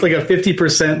loses. He's like a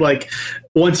 50%, like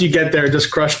once you get there,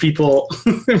 just crush people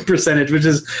percentage, which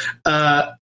is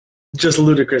just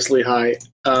ludicrously high.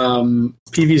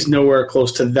 PV's nowhere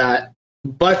close to that.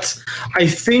 But I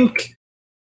think,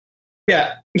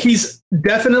 yeah, he's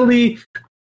definitely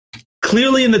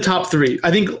clearly in the top 3. I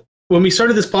think when we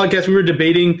started this podcast, we were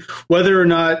debating whether or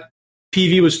not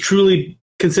PV was truly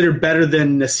considered better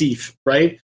than Nassif,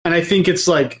 right? And I think it's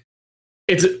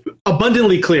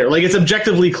abundantly clear, like it's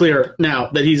objectively clear now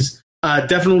that he's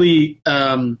definitely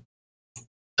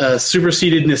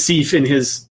superseded Nassif in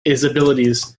his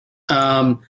abilities.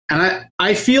 And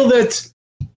I feel that,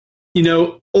 you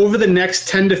know, over the next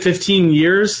 10 to 15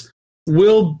 years,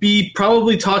 we'll be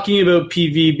probably talking about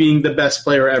PV being the best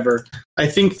player ever. I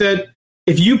think that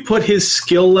if you put his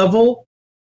skill level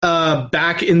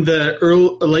back in the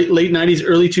late 90s,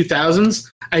 early 2000s,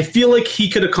 I feel like he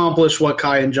could accomplish what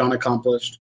Kai and John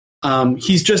accomplished.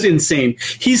 He's just insane.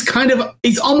 He's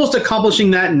almost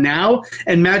accomplishing that now,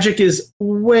 and Magic is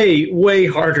way, way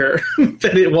harder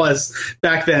than it was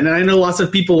back then. And I know lots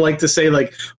of people like to say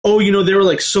like, oh, you know, there were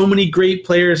like so many great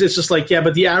players. It's just like, yeah,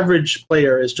 but the average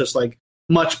player is just like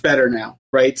much better now,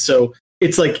 right? So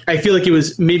it's like, I feel like it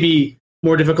was maybe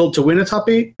more difficult to win a top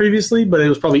 8 previously, but it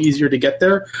was probably easier to get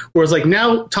there. Whereas like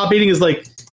now, top 8ing is like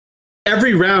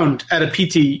every round at a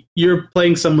PT, you're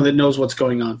playing someone that knows what's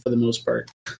going on for the most part.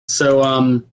 So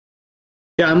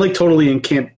yeah, I'm like totally in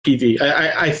camp PV.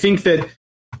 I think that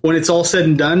when it's all said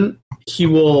and done, he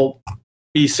will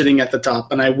be sitting at the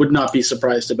top, and I would not be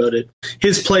surprised about it.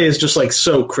 His play is just like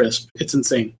so crisp. It's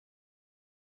insane.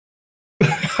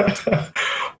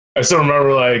 I still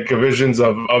remember like visions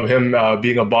of him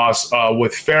being a boss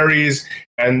with fairies,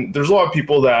 and there's a lot of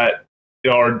people that, you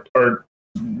know, are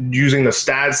using the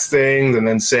stats thing and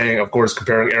then saying, of course,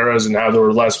 comparing eras and how there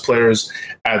were less players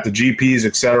at the GPs,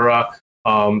 etc.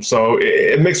 So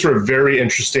it makes for a very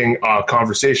interesting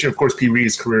conversation. Of course,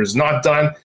 PV's career is not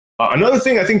done. Another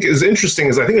thing I think is interesting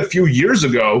is I think a few years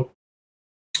ago,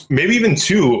 maybe even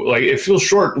 2. Like, it feels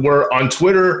short. Where on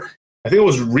Twitter, I think it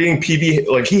was reading PV,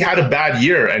 like, he had a bad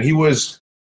year and he was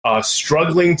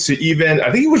struggling to even, I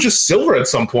think he was just silver at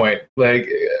some point. Like,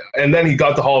 and then he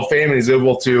got the Hall of Fame and he's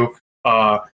able to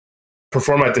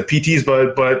perform at the PTs.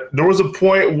 But there was a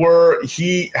point where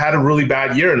he had a really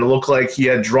bad year and it looked like he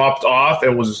had dropped off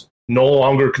and was no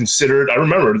longer considered, I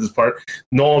remember this part,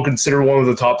 no longer considered one of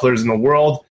the top players in the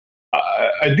world.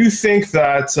 I do think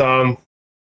that,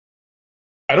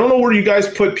 I don't know where you guys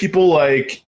put people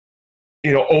like,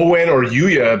 Owen or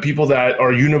Yuya, people that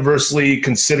are universally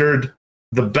considered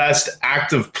the best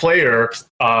active player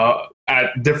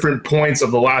at different points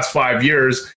of the last 5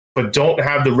 years, but don't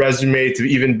have the resume to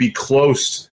even be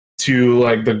close to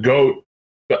like the GOAT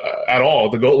at all,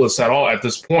 the GOAT list at all at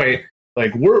this point.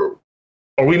 Like,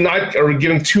 are we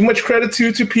giving too much credit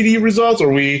to PD results?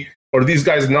 Or are these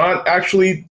guys not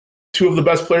actually two of the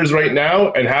best players right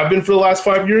now and have been for the last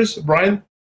 5 years, Brian?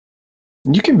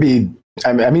 You can be,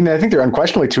 I mean, I think they're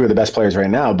unquestionably two of the best players right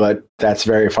now, but that's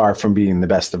very far from being the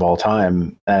best of all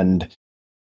time. And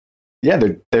yeah,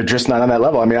 they're just not on that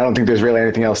level. I mean, I don't think there's really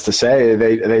anything else to say.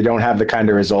 They don't have the kind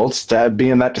of results to be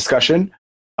in that discussion.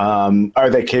 Are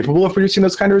they capable of producing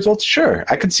those kind of results? Sure.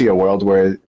 I could see a world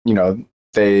where,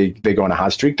 they go on a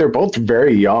hot streak. They're both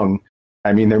very young.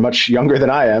 I mean, they're much younger than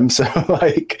I am. So,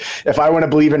 like, if I want to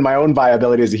believe in my own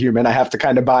viability as a human, I have to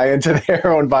kind of buy into their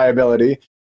own viability.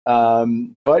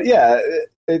 But yeah,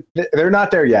 they're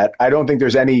not there yet. I don't think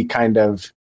there's any kind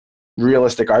of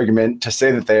realistic argument to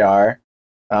say that they are.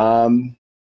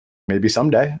 Maybe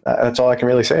someday. That's all I can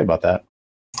really say about that.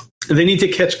 They need to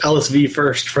catch LSV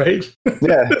first, right?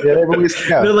 Yeah.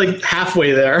 They're like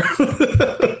halfway there.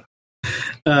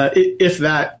 If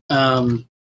that, yeah,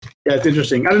 it's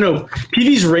interesting. I don't know.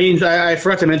 PV's range, I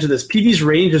forgot to mention this. PV's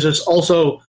range is just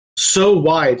also so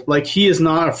wide. Like, he is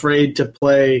not afraid to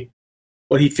play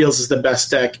what he feels is the best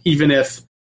deck, even if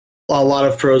a lot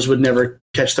of pros would never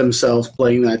catch themselves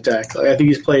playing that deck. Like, I think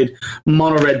he's played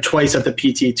mono red twice at the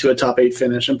PT to a top 8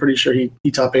 finish. I'm pretty sure he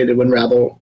top 8'd when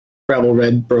Rabble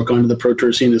Red broke onto the Pro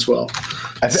Tour scene as well.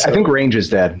 I think range is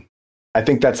dead. I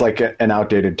think that's like an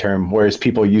outdated term, whereas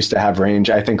people used to have range.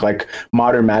 I think like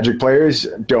modern Magic players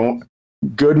don't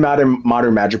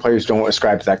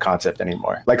ascribe to that concept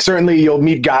anymore. Like, certainly you'll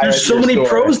meet guys. There's so many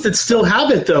pros that still have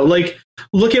it though. Like,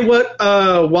 look at what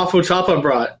Wafo Tapa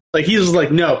brought. Like, he was like,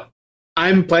 no,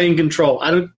 I'm playing control.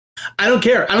 I don't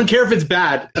care. I don't care if it's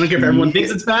bad. I don't care if everyone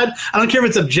thinks it's bad. I don't care if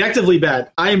it's objectively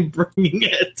bad. I am bringing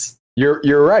it.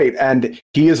 You're right. And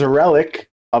he is a relic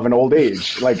of an old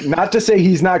age. Like, not to say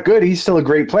he's not good. He's still a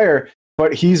great player,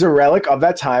 but he's a relic of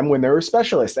that time when there were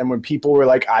specialists and when people were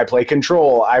like, I play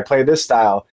control, I play this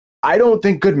style. I don't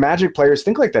think good Magic players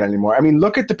think like that anymore. I mean,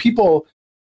 look at the people,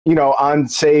 on,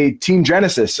 say, Team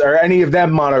Genesis or any of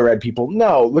them mono red people.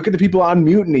 No, look at the people on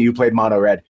Mutiny who played mono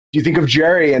red. Do you think of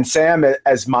Jerry and Sam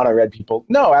as mono red people?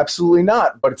 No, absolutely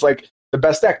not. But it's like the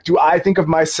best deck. Do I think of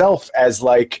myself as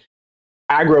like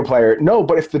aggro player? No,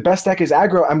 but if the best deck is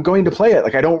aggro, I'm going to play it.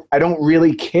 Like, I don't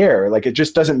really care. Like, it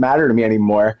just doesn't matter to me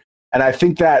anymore. And I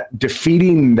think that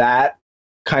defeating that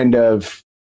kind of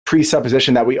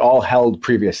presupposition that we all held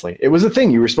previously, it was a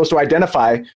thing. You were supposed to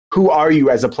identify who are you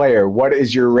as a player? What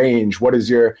is your range? What is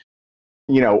your,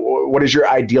 what is your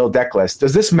ideal deck list?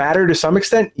 Does this matter to some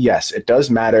extent? Yes, it does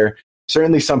matter.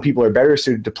 Certainly some people are better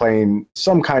suited to playing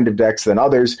some kind of decks than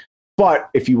others. But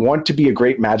if you want to be a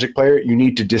great Magic player, you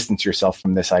need to distance yourself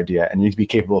from this idea and you need to be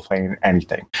capable of playing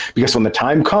anything. Because when the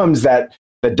time comes that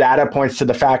the data points to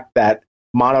the fact that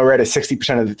mono red is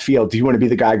 60% of the field, do you want to be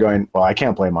the guy going, well, I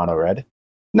can't play mono red?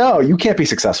 No, you can't be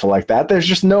successful like that. There's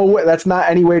just no way. That's not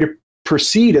any way to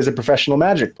proceed as a professional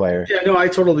Magic player. Yeah, no, I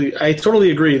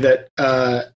totally agree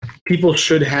that people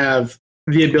should have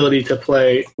the ability to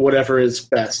play whatever is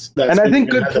best. And I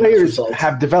think good players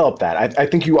have developed that. I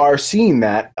think you are seeing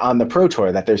that on the Pro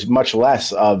Tour, that there's much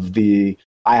less of the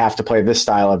I have to play this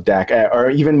style of deck, or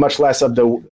even much less of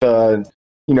the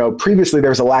previously there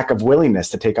was a lack of willingness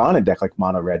to take on a deck like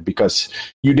mono red because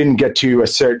you didn't get to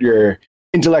assert your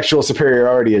intellectual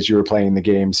superiority as you were playing the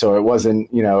game. So it wasn't,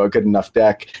 a good enough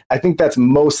deck. I think that's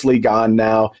mostly gone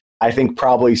now. I think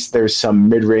probably there's some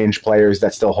mid-range players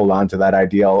that still hold on to that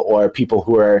ideal, or people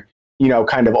who are,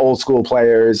 kind of old school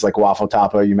players like Wafo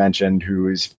Tapa, you mentioned,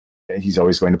 he's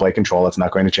always going to play control. That's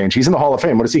not going to change. He's in the Hall of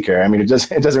Fame. What does he care? I mean, it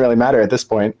doesn't really matter at this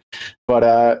point.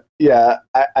 But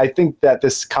I think that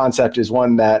this concept is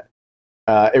one that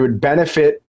it would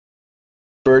benefit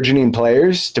burgeoning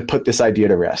players to put this idea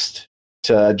to rest,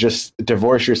 to just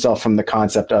divorce yourself from the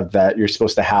concept of that you're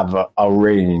supposed to have a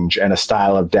range and a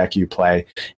style of deck you play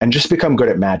and just become good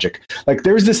at Magic. Like,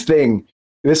 there's this thing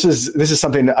this is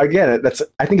something, again, that's,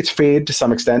 I think it's faded to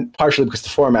some extent, partially because the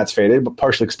format's faded, but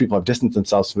partially because people have distanced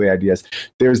themselves from the ideas.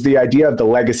 There's the idea of the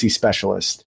legacy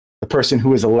specialist, the person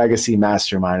who is a legacy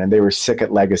mastermind, and they were sick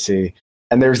at legacy.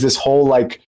 And there's this whole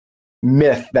like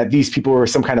myth that these people were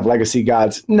some kind of legacy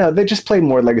gods. No, they just played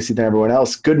more legacy than everyone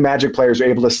else. Good Magic players are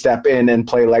able to step in and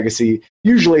play legacy,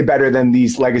 usually better than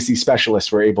these legacy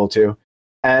specialists were able to.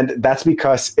 And that's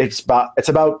because it's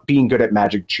about being good at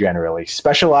Magic generally.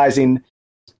 Specializing,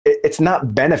 it's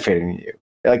not benefiting you.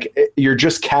 Like, you're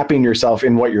just capping yourself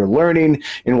in what you're learning,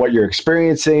 in what you're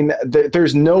experiencing.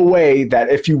 There's no way that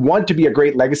if you want to be a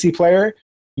great legacy player,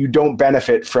 you don't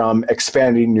benefit from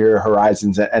expanding your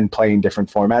horizons and playing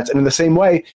different formats. And in the same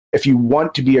way, if you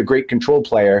want to be a great control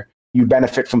player, you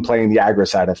benefit from playing the aggro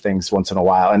side of things once in a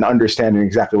while and understanding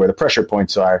exactly where the pressure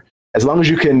points are. As long as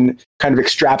you can kind of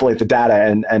extrapolate the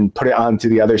data and put it onto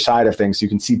the other side of things, so you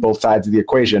can see both sides of the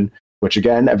equation, which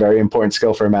again, a very important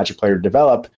skill for a Magic player to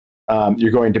develop,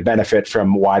 you're going to benefit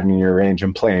from widening your range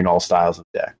and playing all styles of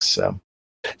decks. So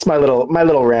it's my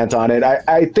little rant on it.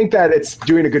 I think that it's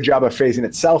doing a good job of phasing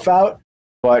itself out,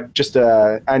 but just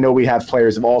I know we have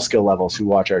players of all skill levels who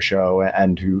watch our show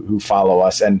and who follow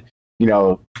us, and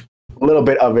a little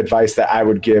bit of advice that I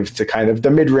would give to kind of the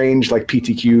mid-range, like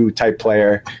PTQ type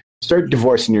player: start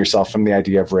divorcing yourself from the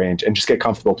idea of range and just get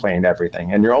comfortable playing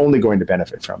everything, and you're only going to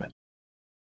benefit from it.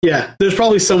 Yeah, there's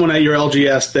probably someone at your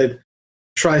LGS that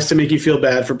tries to make you feel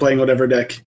bad for playing whatever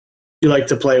deck you like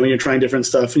to play when you're trying different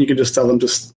stuff, and you can just tell them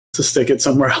just to stick it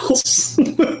somewhere else. At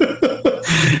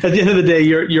the end of the day,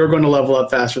 you're going to level up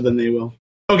faster than they will.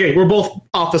 Okay, we're both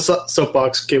off the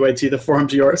soapbox, KYT. The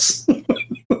forum's yours.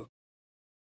 All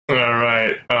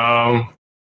right.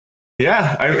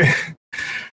 Yeah,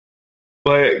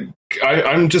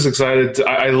 I'm just excited.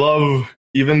 I love,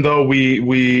 even though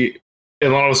we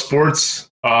in a lot of sports,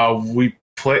 we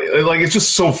play, like, it's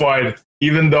just so fun,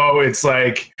 even though it's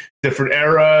like different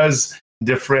eras,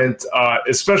 different,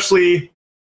 especially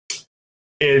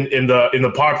in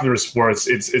the popular sports,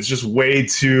 it's just way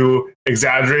too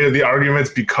exaggerated, the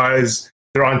arguments, because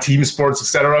they're on team sports,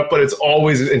 etc. But it's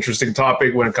always an interesting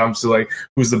topic when it comes to like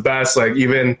who's the best. Like,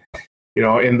 even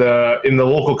in the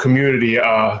local community,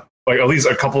 like at least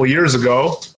a couple of years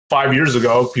ago, 5 years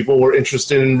ago, people were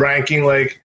interested in ranking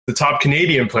like the top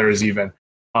Canadian players even.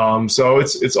 So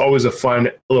it's always a fun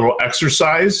little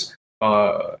exercise.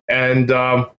 So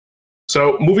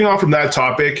moving on from that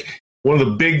topic, one of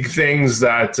the big things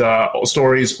that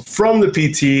stories from the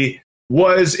PT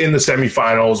was in the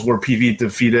semifinals, where PV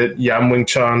defeated Yam Wing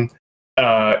Chun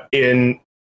in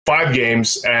 5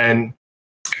 games. And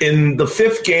in the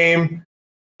 5th game,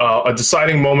 a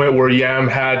deciding moment where Yam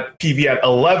had PV at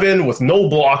 11 with no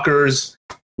blockers,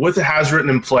 with the Hazoret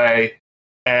in play,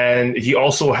 and he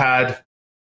also had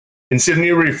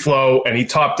Incendiary Flow, and he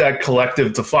top decked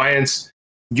Collective Defiance,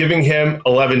 giving him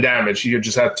 11 damage. He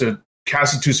just had to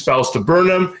cast the 2 spells to burn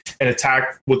him and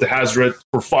attack with the Hazoret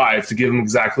for 5 to give him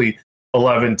exactly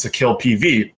 11 to kill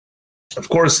PV. Of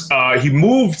course, he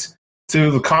moved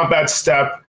to the combat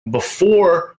step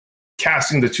before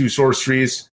casting the 2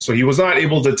 sorceries, so he was not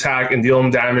able to attack and deal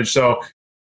him damage. So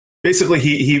basically,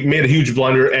 he made a huge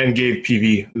blunder and gave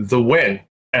PV the win.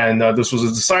 And this was a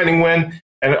deciding win.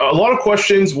 And a lot of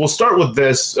questions, we'll start with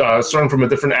this, starting from a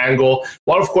different angle. A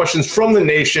lot of questions from the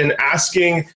nation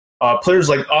asking players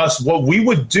like us what we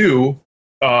would do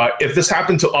if this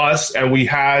happened to us and we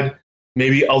had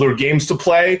maybe other games to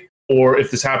play, or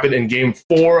if this happened in game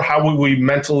 4, how would we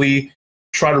mentally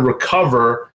try to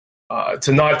recover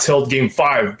to not tilt game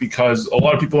 5? Because a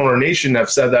lot of people in our nation have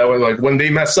said that, like, when they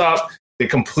mess up, they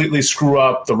completely screw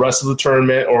up the rest of the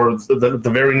tournament or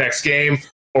the very next game.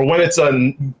 Or when it's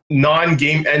a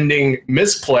non-game ending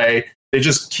misplay, they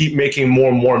just keep making more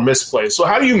and more misplays. So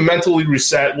how do you mentally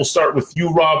reset? We'll start with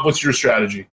you, Rob. What's your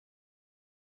strategy?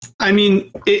 I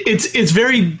mean, it's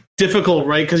very difficult,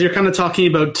 right? Because you're kind of talking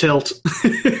about tilt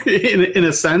in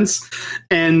a sense.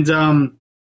 And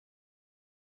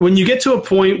when you get to a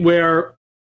point where,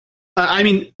 I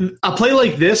mean, a play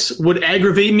like this would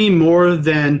aggravate me more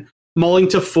than mulling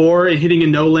to 4 and hitting a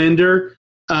no-lander,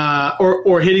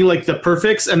 or hitting like the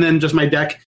perfects and then just my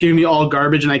deck giving me all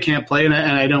garbage and I can't play and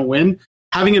I don't win.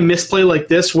 Having a misplay like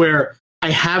this where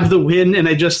I have the win and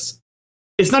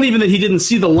it's not even that he didn't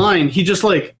see the line. He just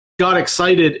like got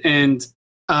excited and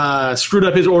screwed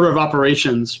up his order of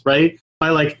operations, right? By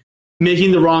like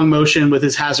making the wrong motion with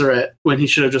his Hazoret when he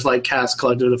should have just like cast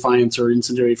Collective Defiance or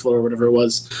Incendiary Flow or whatever it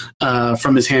was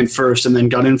from his hand first and then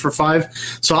got in for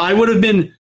 5. So I would have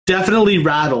been definitely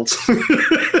rattled.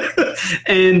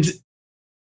 And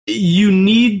you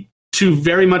need to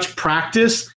very much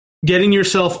practice getting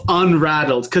yourself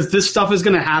unrattled, because this stuff is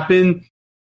going to happen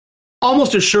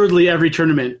almost assuredly every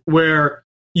tournament, where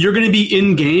you're going to be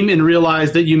in game and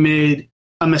realize that you made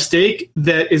a mistake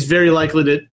that is very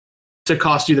likely to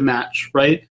cost you the match,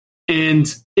 right?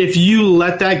 And if you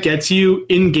let that get to you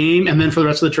in game and then for the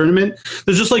rest of the tournament,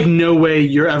 there's just like no way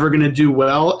you're ever going to do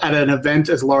well at an event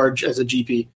as large as a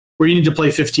GP, where you need to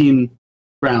play 15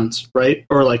 rounds, right?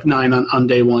 Or like 9 on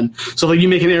day one. So like you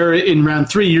make an error in round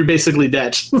 3, you're basically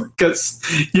dead because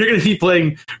you're going to be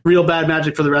playing real bad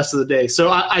Magic for the rest of the day. So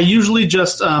I usually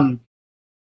just, I'll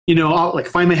like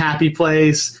find my happy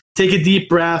place, take a deep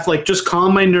breath, like just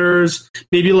calm my nerves.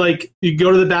 Maybe like you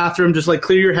go to the bathroom, just like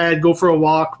clear your head, go for a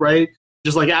walk, right?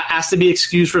 Just like ask to be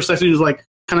excused for a second, just like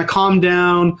kind of calm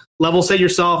down, level set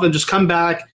yourself, and just come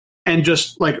back and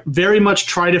just like very much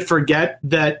try to forget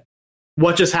that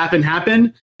what just happened,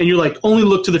 and you're like, only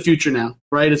look to the future now,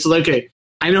 right? It's like, okay,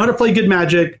 I know how to play good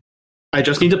Magic. I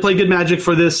just need to play good Magic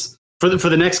for this, for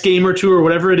the next game or two or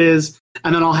whatever it is,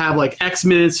 and then I'll have like X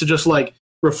minutes to just like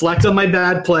reflect on my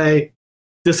bad play,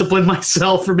 discipline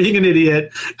myself for being an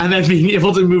idiot, and then being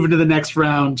able to move into the next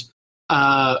round,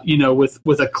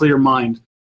 with a clear mind.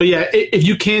 But yeah, if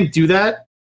you can't do that,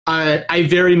 I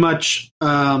very much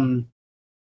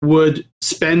would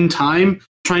spend time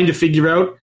trying to figure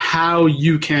out how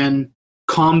you can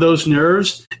calm those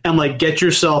nerves and like get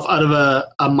yourself out of a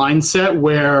mindset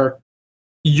where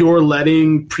you're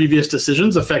letting previous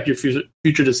decisions affect your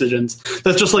future decisions.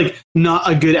 That's just like not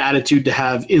a good attitude to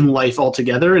have in life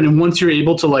altogether. And then once you're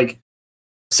able to like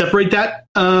separate that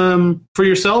for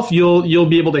yourself, you'll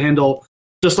be able to handle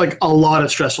just like a lot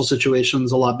of stressful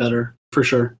situations a lot better, for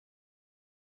sure.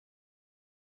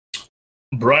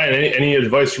 Brian, any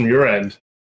advice from your end?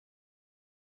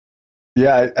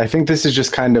 Yeah, I think this is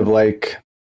just kind of like,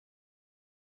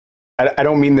 I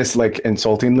don't mean this like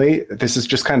insultingly. This is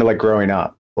just kind of like growing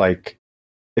up. Like,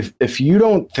 if you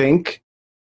don't think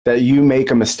that you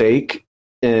make a mistake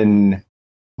in,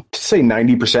 say,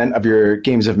 90% of your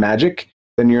games of Magic,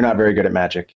 then you're not very good at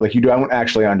Magic. Like, you don't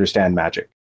actually understand Magic,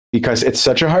 because it's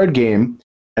such a hard game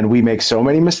and we make so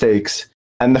many mistakes.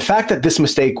 And the fact that this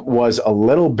mistake was a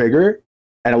little bigger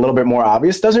and a little bit more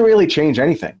obvious doesn't really change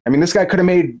anything. I mean, this guy could have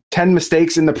made 10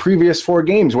 mistakes in the previous 4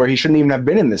 games where he shouldn't even have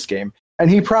been in this game. And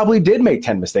he probably did make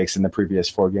 10 mistakes in the previous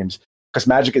 4 games, because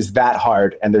Magic is that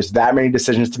hard and there's that many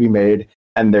decisions to be made.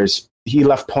 And he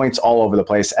left points all over the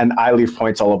place, and I leave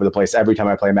points all over the place every time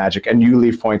I play Magic, and you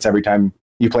leave points every time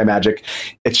you play Magic.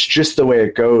 It's just the way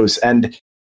it goes. And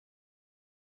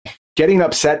getting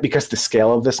upset because the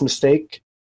scale of this mistake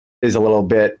is a little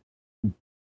bit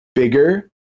bigger,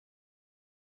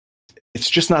 it's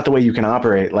just not the way you can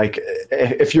operate. Like,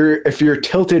 if you're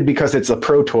tilted because it's a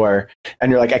Pro Tour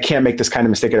and you're like, I can't make this kind of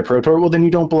mistake at a Pro Tour, well, then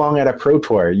you don't belong at a Pro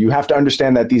Tour. You have to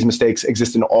understand that these mistakes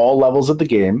exist in all levels of the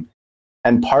game.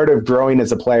 And part of growing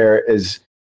as a player is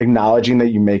acknowledging that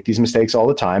you make these mistakes all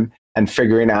the time and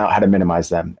figuring out how to minimize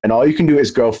them. And all you can do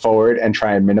is go forward and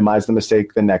try and minimize the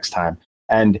mistake the next time.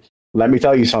 And let me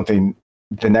tell you something.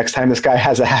 The next time this guy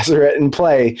has a Hazoret in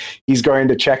play, he's going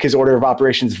to check his order of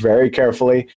operations very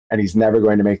carefully, and he's never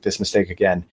going to make this mistake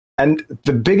again. And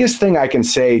the biggest thing I can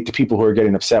say to people who are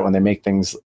getting upset when they make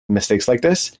mistakes like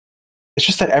this, it's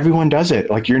just that everyone does it.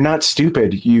 Like, you're not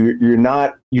stupid. You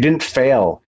didn't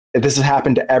fail. This has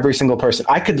happened to every single person.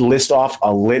 I could list off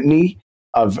a litany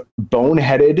of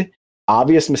boneheaded,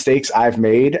 obvious mistakes I've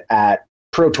made at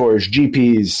Pro Tours,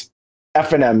 GPs,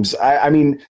 FNMs. I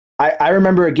mean, I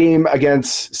remember a game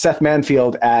against Seth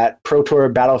Manfield at Pro Tour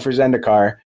Battle for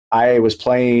Zendikar. I was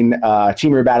playing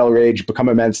Temur Battle Rage, Become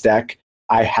Immense deck.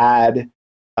 I had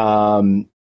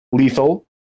lethal.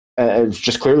 It was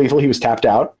just clear lethal. He was tapped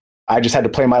out. I just had to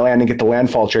play my land and get the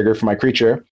landfall trigger for my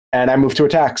creature. And I moved to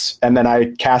attacks. And then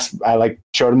I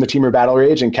showed him the Temur Battle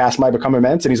Rage and cast my Become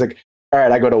Immense. And he's like, all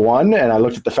right, I go to 1. And I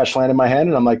looked at the fetch land in my hand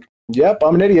and I'm like, yep,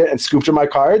 I'm an idiot. And scooped in my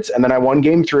cards. And then I won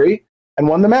game 3 and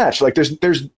won the match. Like,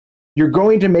 you're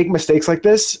going to make mistakes like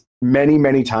this many,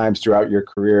 many times throughout your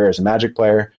career as a Magic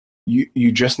player.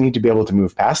 You just need to be able to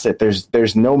move past it.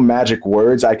 There's no magic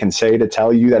words I can say to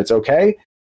tell you that it's okay,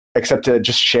 except to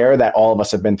just share that all of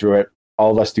us have been through it.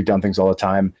 All of us do dumb things all the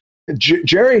time.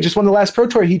 Jerry just won the last Pro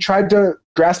Tour. He tried to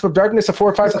Grasp of Darkness, a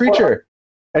 4/5 creature,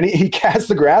 and he cast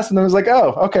the Grasp, and then was like,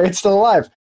 oh, okay, it's still alive.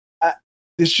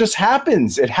 This just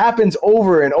happens. It happens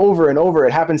over and over and over.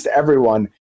 It happens to everyone.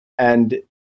 And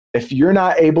if you're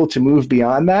not able to move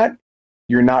beyond that,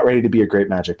 you're not ready to be a great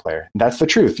Magic player. That's the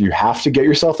truth. You have to get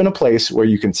yourself in a place where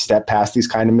you can step past these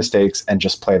kind of mistakes and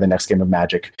just play the next game of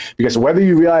Magic. Because whether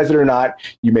you realize it or not,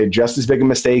 you made just as big a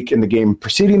mistake in the game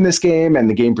preceding this game and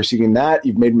the game preceding that.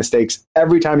 You've made mistakes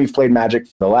every time you've played Magic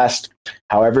for the last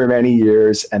however many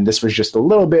years, and this was just a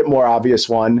little bit more obvious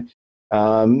one.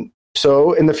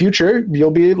 So in the future,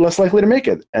 you'll be less likely to make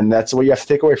it, and that's what you have to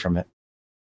take away from it.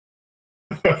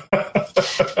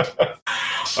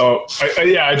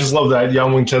 I just love that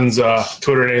Yang Wing-Chen's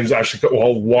Twitter name's actually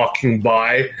all walking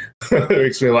by. It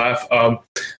makes me laugh.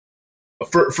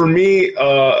 For me,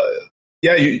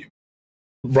 Brian,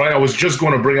 I was just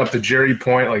going to bring up the Jerry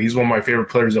point. Like, he's one of my favorite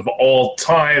players of all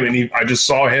time, and I just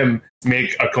saw him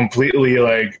make a completely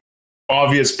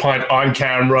obvious punt on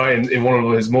camera in one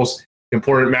of his most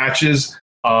important matches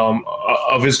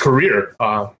of his career,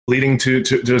 leading to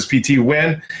his PT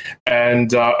win.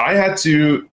 And I had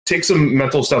to take some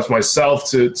mental steps myself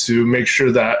to make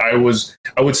sure that I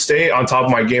would stay on top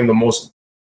of my game the most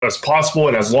as possible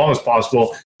and as long as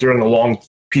possible during a long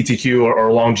PTQ or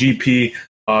a long GP.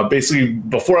 Basically,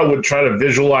 before I would try to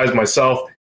visualize myself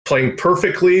playing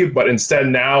perfectly, but instead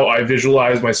now I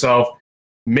visualize myself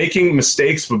making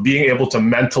mistakes, but being able to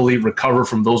mentally recover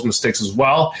from those mistakes as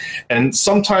well. And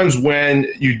sometimes when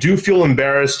you do feel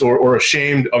embarrassed or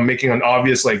ashamed of making an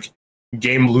obvious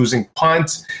game-losing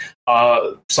punt,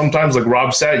 sometimes, like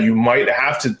Rob said, you might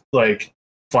have to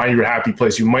find your happy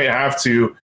place. You might have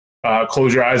to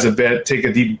close your eyes a bit, take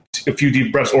a few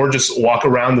deep breaths, or just walk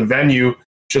around the venue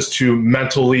just to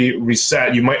mentally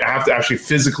reset. You might have to actually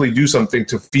physically do something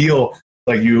to feel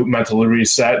like you mentally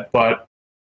reset. But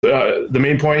the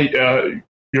main point,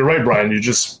 you're right, Brian. You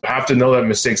just have to know that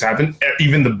mistakes happen.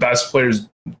 Even the best players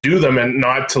do them, and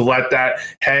not to let that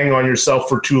hang on yourself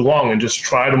for too long, and just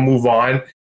try to move on.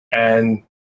 And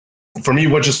for me,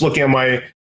 just looking at my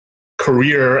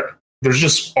career, there's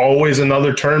just always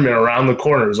another tournament around the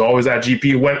corner. There's always that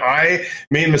GP. When I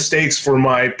made mistakes for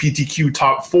my PTQ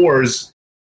top fours,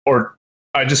 or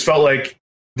I just felt like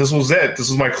this was it. This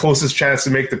was my closest chance to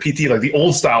make the PT, like the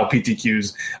old style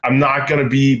PTQs. I'm not going to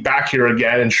be back here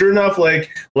again. And sure enough,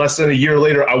 less than a year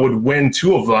later, I would win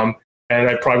 2 of them. And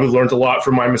I probably learned a lot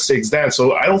from my mistakes then.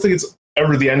 So I don't think it's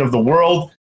ever the end of the world.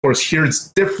 Of course, here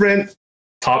it's different.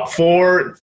 Top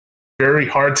 4, very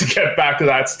hard to get back to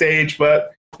that stage,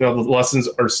 but the lessons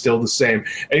are still the same.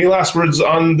 Any last words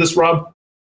on this, Rob?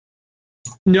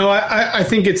 No, I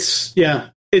think it's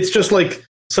just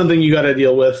something you got to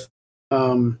deal with.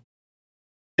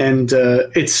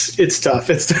 It's tough.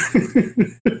 It's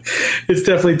it's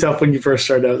definitely tough when you first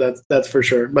start out. That's for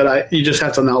sure. But you just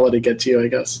have to not let it get to you, I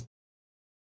guess.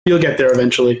 You'll get there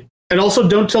eventually. And also,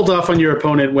 don't tilt off on your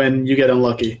opponent when you get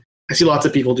unlucky. I see lots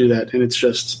of people do that, and it's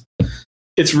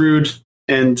rude,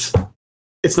 and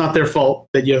it's not their fault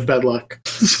that you have bad luck.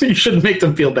 So you shouldn't make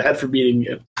them feel bad for beating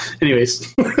you.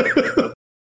 Anyways.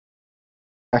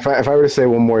 If I were to say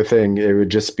one more thing, it would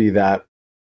just be that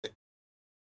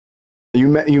you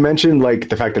mentioned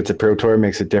the fact that it's a pro tour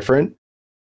makes it different.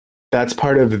 That's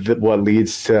part of what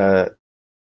leads to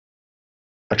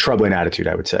a troubling attitude,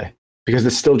 I would say, because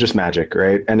it's still just Magic,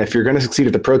 right? And if you're going to succeed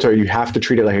at the pro tour, you have to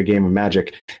treat it like a game of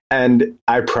Magic. And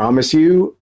I promise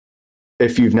you,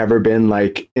 if you've never been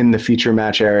in the feature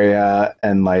match area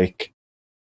and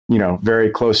very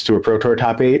close to a pro tour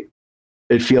top 8,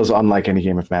 it feels unlike any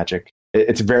game of Magic.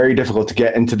 It's very difficult to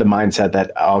get into the mindset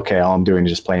that, okay, all I'm doing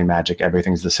is just playing Magic.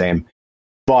 Everything's the same.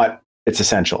 But it's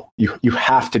essential. You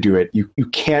have to do it. You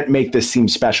can't make this seem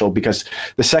special, because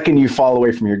the second you fall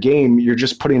away from your game, you're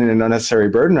just putting an unnecessary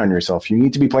burden on yourself. You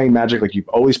need to be playing Magic like you've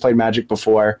always played Magic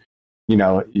before.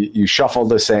 You shuffle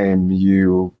the same.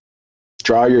 You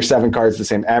draw your 7 cards the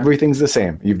same. Everything's the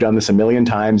same. You've done this a million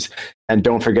times, and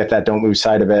don't forget that. Don't lose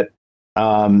sight of it.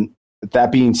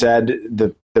 That being said,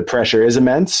 the pressure is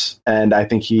immense, and I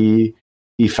think he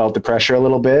felt the pressure a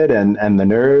little bit and the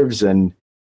nerves, and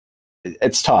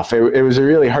it's tough. It was a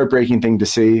really heartbreaking thing to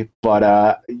see, but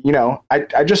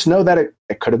I just know that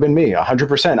it could have been me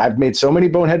 100%. I've made so many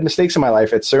bonehead mistakes in my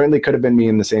life. It certainly could have been me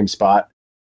in the same spot.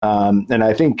 And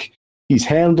I think he's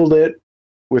handled it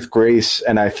with grace.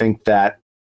 And I think that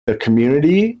the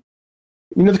community,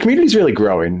 the community is really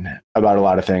growing about a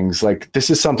lot of things.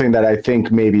 This is something that I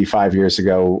think maybe 5 years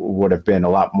ago would have been a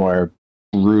lot more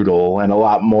brutal and a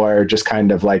lot more just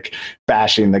kind of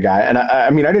bashing the guy. And I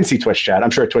mean, I didn't see Twitch chat. I'm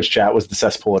sure Twitch chat was the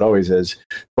cesspool it always is.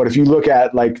 But if you look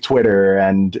at Twitter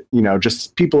and,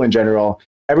 just people in general,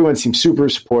 everyone seems super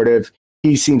supportive.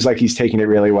 He seems like he's taking it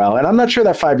really well. And I'm not sure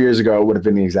that 5 years ago it would have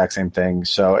been the exact same thing.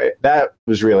 So that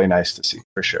was really nice to see,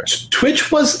 for sure.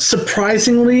 Twitch was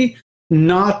surprisingly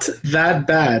not that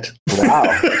bad.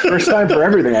 Wow. First time for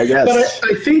everything, I guess. But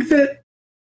I think that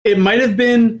it might have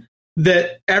been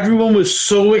that everyone was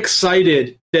so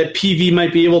excited that PV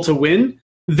might be able to win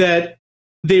that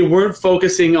they weren't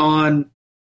focusing on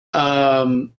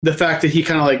the fact that he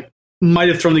kind of like might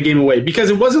have thrown the game away, because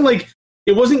it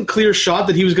wasn't clear shot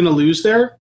that he was going to lose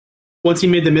there once he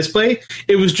made the misplay.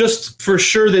 It was just for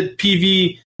sure that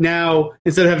PV now,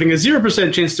 instead of having a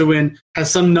 0% chance to win,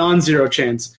 has some non-zero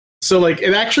chance. So like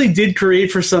it actually did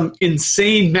create for some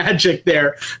insane magic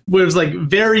there, where it was like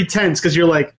very tense, because you're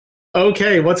like,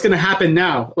 okay, what's going to happen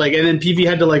now? Like, and then PV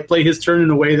had to like play his turn in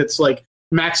a way that's like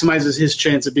maximizes his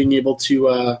chance of being able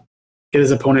to get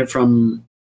his opponent from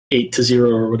 8-0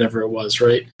 or whatever it was,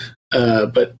 right?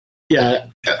 But yeah,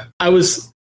 I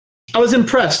was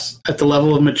impressed at the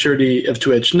level of maturity of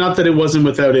Twitch. Not that it wasn't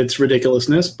without its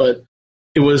ridiculousness, but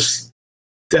it was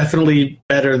definitely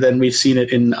better than we've seen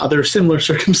it in other similar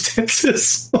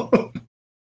circumstances.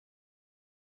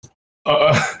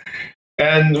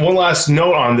 And one last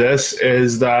note on this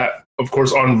is that, of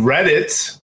course, on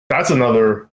Reddit, that's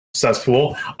another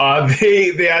cesspool.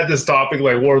 They had this topic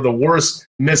like, what are the worst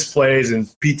misplays in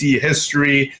PT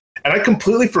history? And I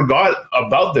completely forgot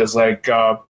about this. Like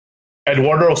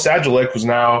Eduardo Sajalic, who's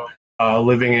now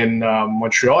living in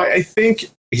Montreal, I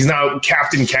think he's now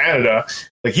Captain Canada.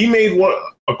 Like he made what,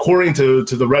 according to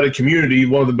the Reddit community,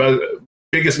 one of the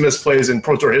biggest misplays in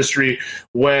Pro Tour history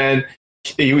when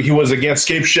he was against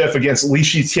Scapeshift, against Li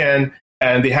Shitian,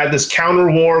 and they had this counter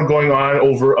war going on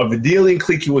over a Vidalian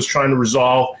clique he was trying to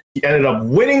resolve. He ended up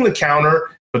winning the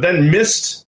counter, but then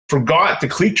forgot the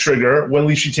clique trigger when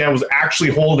Li Shitian was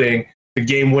actually holding the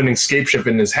game-winning Scapeshift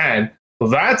in his hand. So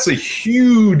that's a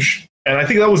huge, and I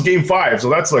think that was game 5, so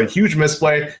that's a huge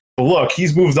misplay. But look,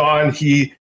 he's moved on.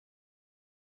 He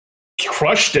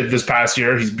crushed it this past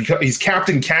year. He's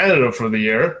Captain Canada for the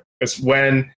year. It's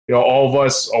when a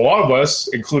lot of us,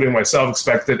 including myself,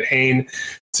 expected Hayne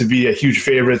to be a huge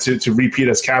favorite to repeat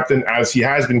as captain, as he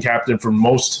has been captain for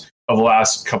most of the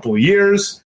last couple of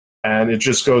years. And it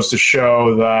just goes to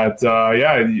show that,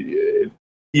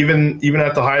 even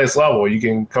at the highest level, you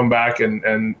can come back,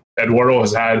 and Eduardo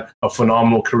has had a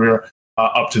phenomenal career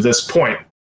up to this point.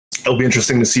 It'll be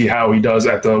interesting to see how he does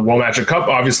at the World Matchup Cup.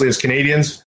 Obviously, as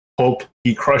Canadians, hope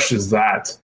he crushes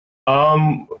that.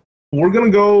 We're going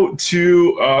to go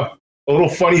to a little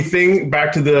funny thing,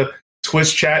 back to the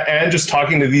Twitch chat, and just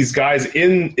talking to these guys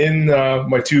in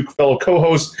my two fellow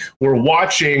co-hosts. We're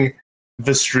watching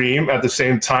the stream at the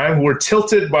same time. We're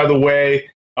tilted by the way,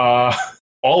 all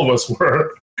of us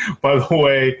were, by the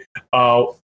way,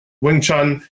 Yan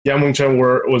Wing-Chun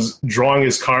was drawing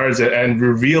his cards and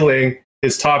revealing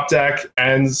his top deck,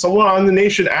 and someone on the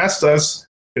nation asked us,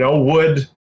 would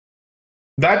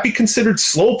that be considered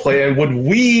slow play, and would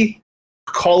we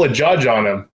call a judge on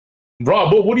him?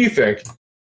 Rob, what do you think?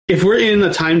 If we're in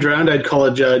a timed round, I'd call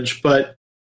a judge, but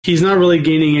he's not really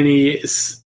gaining any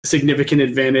significant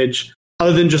advantage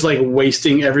other than just like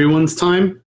wasting everyone's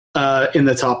time in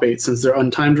the top 8 since they're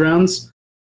untimed rounds.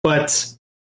 But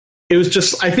it was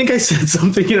just, I think I said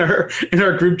something in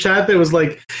our group chat that was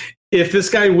like, if this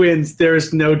guy wins, there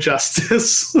is no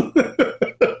justice.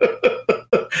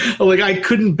 Like I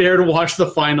couldn't bear to watch the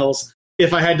finals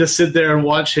if I had to sit there and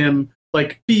watch him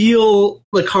like feel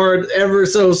the card ever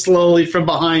so slowly from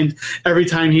behind every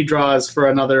time he draws for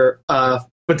another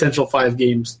potential 5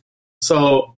 games.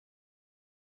 So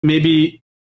maybe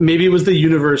it was the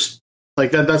universe,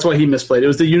 like that's why he misplayed. It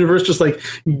was the universe just like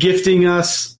gifting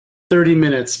us 30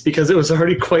 minutes because it was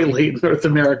already quite late in North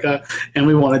America and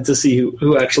we wanted to see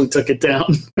who actually took it down.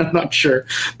 I'm not sure.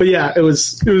 But yeah, it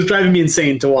was driving me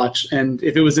insane to watch. And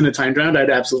if it was in a timed round, I'd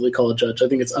absolutely call a judge. I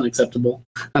think it's unacceptable.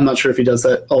 I'm not sure if he does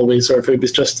that always or if it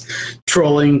was just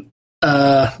trolling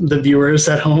the viewers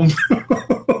at home.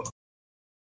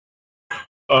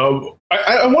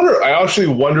 I actually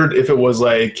wondered if it was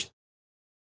like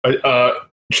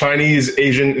Chinese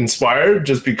Asian inspired,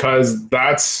 just because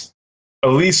that's, at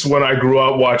least when I grew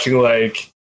up watching like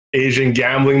Asian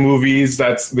gambling movies,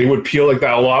 they would peel like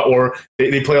that a lot, or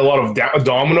they play a lot of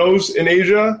dominoes in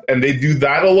Asia, and they do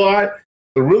that a lot.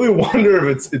 I really wonder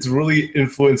if it's really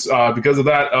influenced because of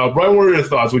that. Brian, what are your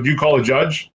thoughts? Would you call a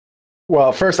judge?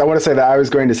 Well, first, I want to say that I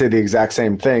was going to say the exact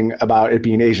same thing about it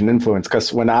being Asian influence,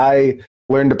 because when I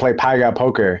learned to play Pai Gow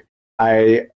poker,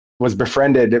 I was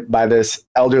befriended by this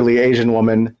elderly Asian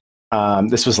woman.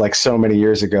 This was like so many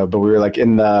years ago, but we were like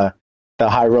in the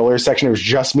high roller section. It was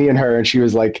just me and her, and she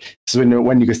was like, this is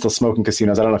when you could still smoke in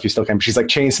casinos. I don't know if you still can, but she's like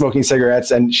chain smoking cigarettes,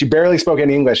 and she barely spoke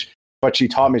any English. but she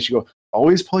taught me, she go,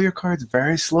 always pull your cards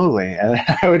very slowly. And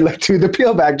I would like do the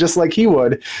peel back just like he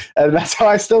would. And that's how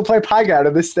I still play Pygat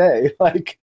to this day.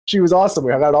 Like, she was awesome.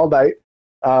 We hung out all night.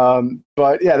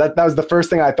 But yeah, that was the first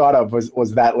thing I thought of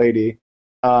was that lady.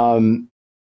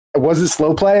 Was it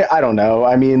slow play? I don't know.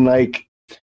 I mean, like,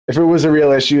 if it was a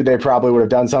real issue, they probably would have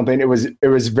done something. It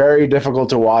was very difficult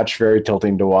to watch, very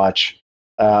tilting to watch.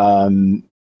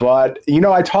 But,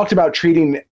 I talked about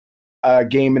treating a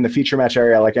game in the feature match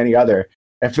area like any other.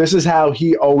 If this is how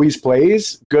he always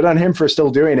plays, good on him for still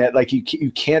doing it. Like,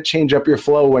 you can't change up your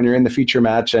flow when you're in the feature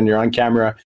match and you're on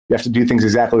camera. You have to do things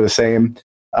exactly the same.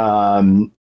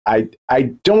 I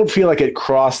don't feel like it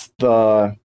crossed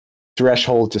the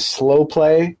threshold to slow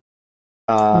play.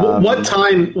 What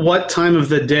time of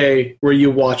the day were you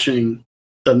watching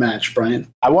the match,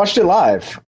 Brian? I watched it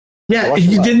live. Yeah,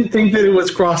 you didn't think that it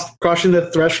was crossing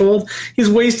the threshold? He's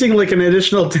wasting like an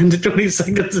additional 10 to 20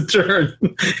 seconds a turn.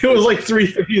 It was like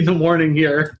 3:30 in the morning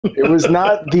here. It was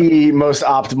not the most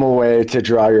optimal way to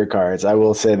draw your cards, I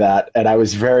will say that. And I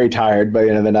was very tired by the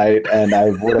end of the night, and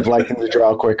I would have liked him to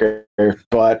draw quicker.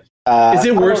 But is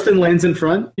it worse than lands in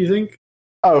front, you think?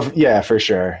 Oh, yeah, for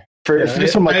sure. I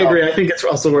agree. I think it's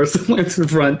also worse than lands in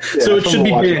front. Yeah, so it should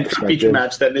be banned for feature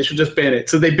match. Then they should just ban it.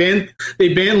 So they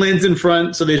banned lands in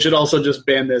front. So they should also just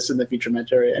ban this in the feature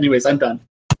match area. Anyways, I'm done.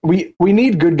 We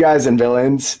need good guys and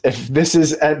villains. If this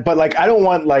is, but like, I don't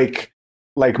want like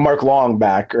Mark Long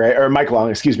back, right? Or Mike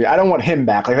Long, excuse me. I don't want him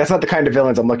back. Like, that's not the kind of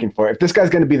villains I'm looking for. If this guy's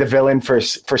going to be the villain for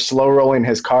slow rolling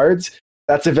his cards,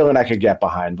 that's a villain I could get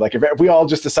behind. Like, if we all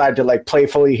just decide to like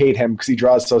playfully hate him because he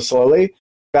draws so slowly,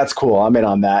 that's cool. I'm in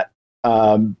on that.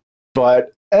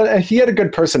 But he had a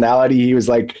good personality. He was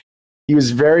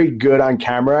very good on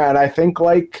camera. And I think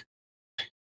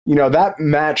that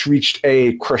match reached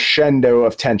a crescendo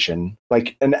of tension,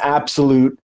 like an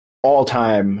absolute all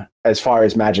time, as far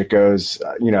as Magic goes,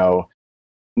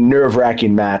 nerve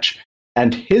wracking match.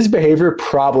 And his behavior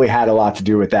probably had a lot to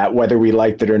do with that, whether we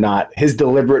liked it or not. His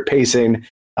deliberate pacing,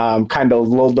 kind of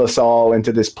lulled us all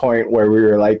into this point where we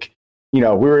were like, we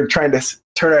were trying to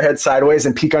turn our head sideways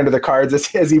and peek under the cards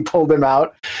as he pulled them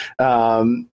out.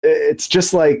 It's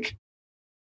just like,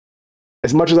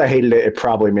 as much as I hated it, it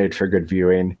probably made for good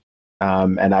viewing.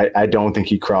 And I don't think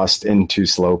he crossed into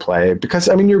slow play because,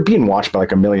 I mean, you're being watched by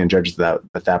like a million judges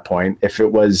at that point. If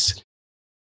it was,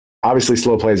 obviously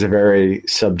slow play is a very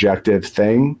subjective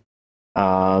thing.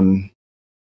 But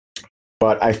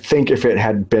I think if it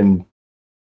had been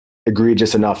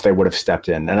egregious enough, they would have stepped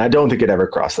in, and I don't think it ever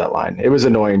crossed that line. It was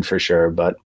annoying for sure,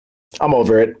 but I'm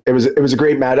over it. It was a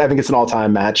great match. I think it's an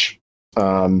all-time match,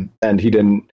 and he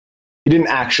didn't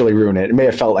actually ruin it. It may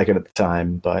have felt like it at the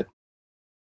time, but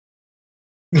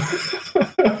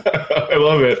I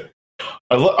love it.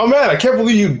 Oh man, I can't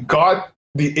believe you got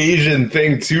the Asian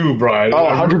thing too, Brian. Oh,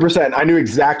 100%. I knew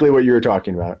exactly what you were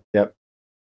talking about. Yep.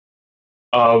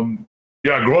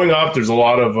 Yeah, growing up, there's a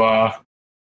lot of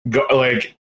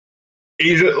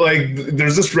Asia, like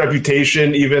there's this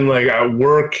reputation, even like at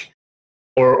work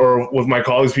or with my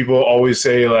colleagues, people always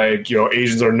say like,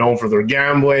 Asians are known for their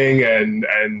gambling, and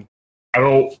I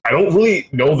don't really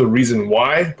know the reason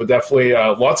why, but definitely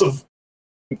lots of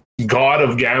God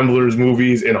of Gamblers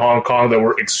movies in Hong Kong that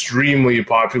were extremely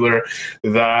popular.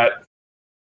 That,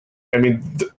 I mean,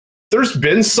 there's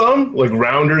been some like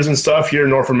Rounders and stuff here in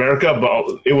North America,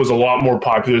 but it was a lot more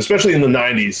popular, especially in the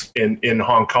 90s in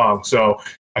Hong Kong. So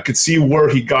I could see where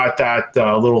he got that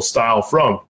little style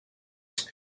from.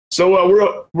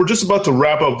 So we're just about to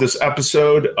wrap up this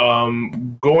episode,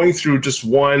 going through just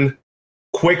one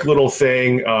quick little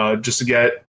thing, just to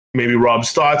get maybe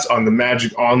Rob's thoughts on the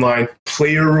Magic Online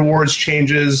player rewards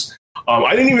changes.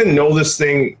 I didn't even know this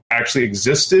thing actually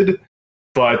existed,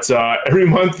 but every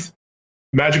month,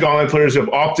 Magic Online players who have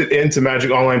opted into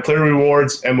Magic Online Player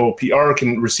Rewards, MOPR,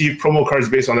 can receive promo cards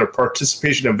based on their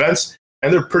participation events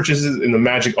and their purchases in the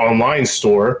Magic Online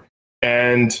store.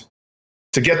 And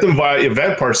to get them via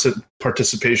event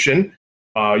participation,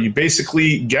 you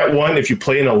basically get one if you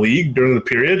play in a league during the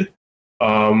period.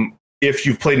 If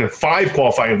you've played in 5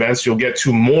 qualifying events, you'll get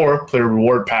 2 more player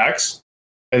reward packs.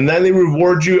 And then they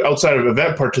reward you outside of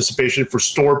event participation for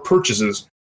store purchases.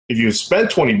 If you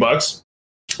spent $20,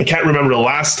 I can't remember the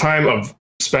last time I've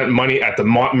spent money at the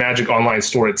Magic Online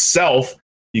store itself,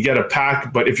 you get a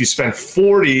pack. But if you spend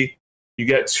 $40, you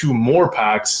get 2 more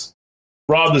packs.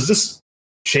 Rob, does this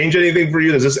change anything for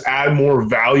you? Does this add more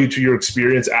value to your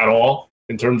experience at all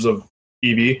in terms of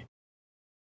EV?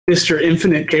 Mr.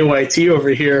 Infinite KYT over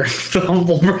here, the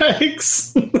humble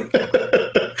brags.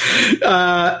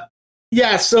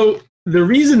 Yeah, so the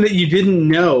reason that you didn't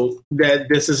know that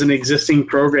this is an existing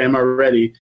program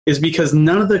already is because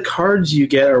none of the cards you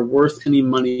get are worth any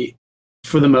money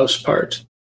for the most part.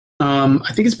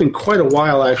 I think it's been quite a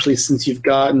while, actually, since you've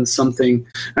gotten something.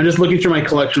 I'm just looking through my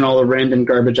collection, all the random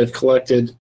garbage I've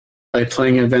collected by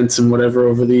playing events and whatever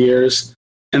over the years.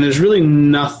 And there's really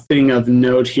nothing of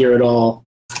note here at all.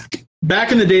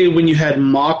 Back in the day when you had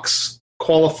Mox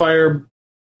qualifier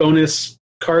bonus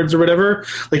cards or whatever,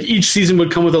 like each season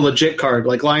would come with a legit card,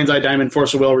 like Lion's Eye, Diamond,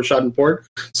 Force of Will, Rashad, and Port,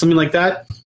 something like that.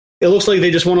 It looks like they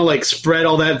just want to like spread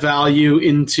all that value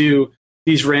into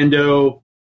these rando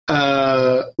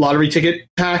lottery ticket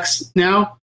packs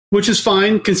now, which is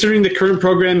fine considering the current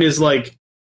program is like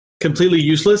completely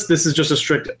useless. This is just a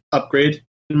strict upgrade,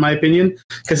 in my opinion,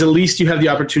 because at least you have the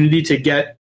opportunity to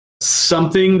get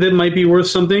something that might be worth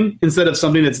something instead of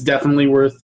something that's definitely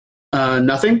worth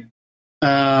nothing.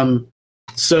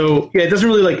 So yeah, it doesn't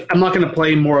really like, I'm not going to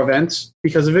play more events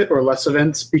because of it or less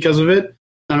events because of it.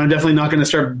 And I'm definitely not going to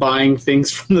start buying things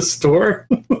from the store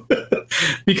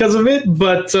because of it.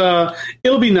 But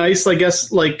it'll be nice, I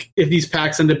guess, like if these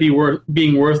packs end up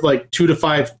being worth like 2 to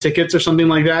 5 tickets or something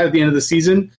like that at the end of the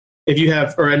season. If you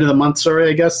have, or end of the month, sorry,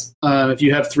 I guess. If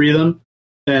you have 3 of them,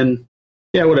 then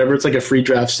yeah, whatever. It's like a free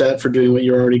draft set for doing what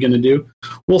you're already going to do.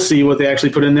 We'll see what they actually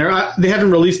put in there. They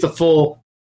haven't released the full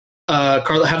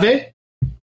card, have they?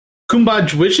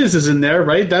 Kumbaj Wishes is in there,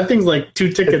 right? That thing's like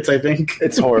 2 tickets, I think.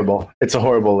 It's horrible. It's a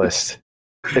horrible list.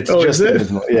 It's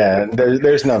yeah.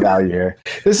 There's no value here.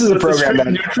 This is a program that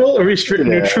neutral. Are we strict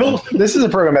neutral? This is a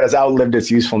program that has outlived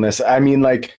its usefulness. I mean,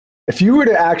 like if you were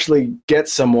to actually get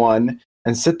someone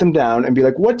and sit them down and be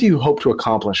like, "What do you hope to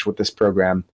accomplish with this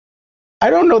program?" I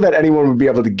don't know that anyone would be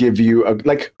able to give you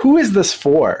who is this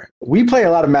for? We play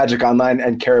a lot of Magic Online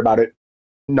and care about it.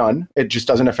 None. It just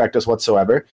doesn't affect us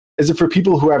whatsoever. Is it for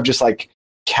people who have just like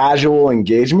casual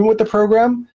engagement with the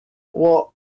program?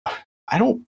 Well, I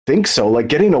don't think so. Like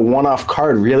getting a one-off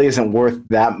card really isn't worth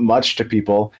that much to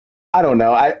people. I don't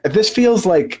know. This feels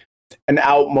like an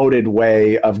outmoded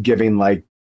way of giving like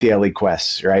daily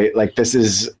quests, right? Like this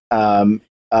is a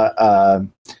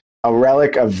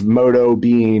relic of Moto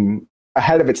being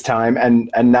ahead of its time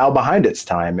and now behind its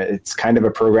time. It's kind of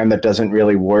a program that doesn't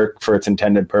really work for its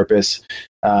intended purpose.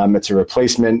 It's a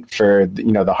replacement for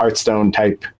the Hearthstone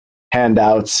type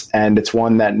handouts, and it's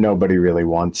one that nobody really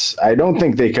wants. I don't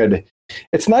think they could.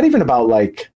 It's not even about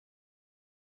like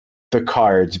the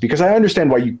cards, because I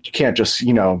understand why you can't just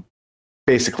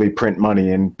basically print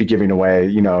money and be giving away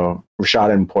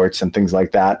Rashad imports and things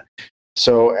like that.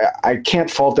 So I can't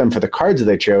fault them for the cards that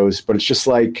they chose, but it's just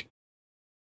like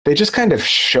they just kind of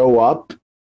show up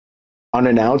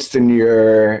unannounced in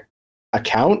your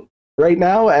account right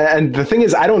now. And the thing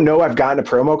is, I don't know I've gotten a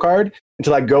promo card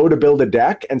until I go to build a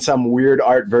deck and some weird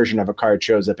art version of a card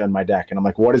shows up in my deck. And I'm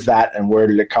like, what is that? And where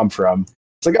did it come from?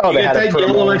 It's like, oh, they had that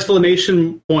yellow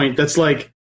explanation point. That's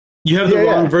like, you have the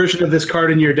wrong version of this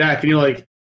card in your deck. And you're like,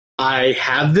 I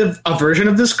have a version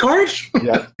of this card?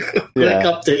 Yeah. Deck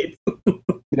update.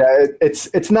 Yeah,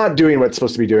 it's not doing what it's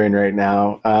supposed to be doing right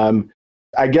now.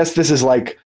 I guess this is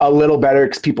like a little better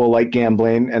because people like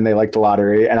gambling and they like the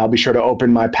lottery, and I'll be sure to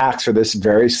open my packs for this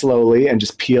very slowly and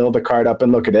just peel the card up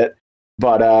and look at it.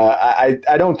 But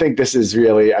I don't think this is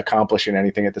really accomplishing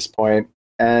anything at this point.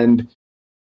 And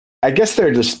I guess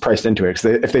they're just priced into it, because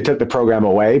if they took the program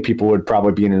away, people would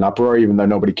probably be in an uproar, even though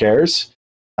nobody cares.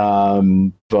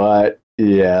 But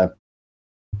yeah,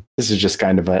 this is just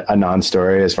kind of a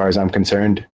non-story as far as I'm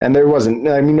concerned. And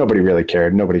nobody really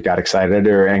cared. Nobody got excited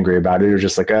or angry about it. It was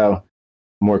just like, oh,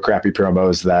 more crappy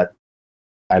promos that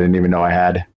I didn't even know I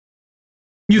had.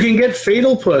 You can get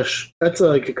Fatal Push. That's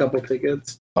like a couple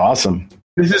tickets. Awesome.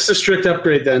 This is a strict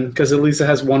upgrade then, because at least it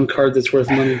has one card that's worth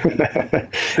money.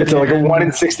 It's like a 1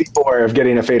 in 64 of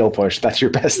getting a Fatal Push. That's your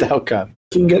best outcome.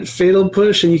 You can get Fatal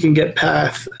Push, and you can get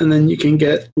Path, and then you can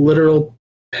get literal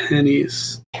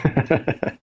pennies.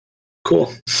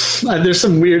 Cool. There's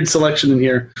some weird selection in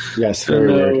here. Yes,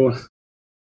 very weird. I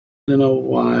don't know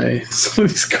why some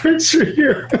of these cards are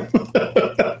here.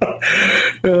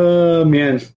 Oh,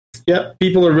 man. Yep,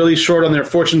 people are really short on their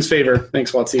fortune's favor.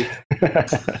 Thanks, Watsy.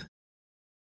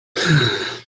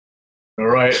 All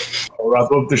right, I'll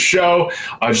wrap up the show.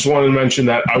 I just wanted to mention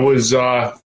that I was,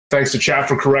 thanks to chat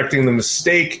for correcting the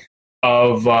mistake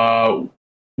of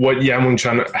what Yamling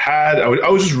Chen had. I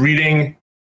was just reading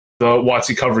the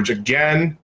Watsy coverage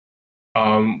again,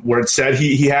 where it said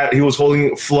he was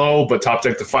holding Flow but top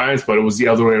deck Defiance, but it was the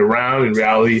other way around. In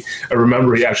reality, I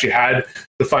remember he actually had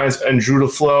Defiance and drew to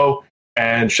Flow.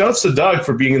 And shouts to Doug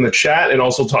for being in the chat and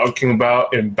also talking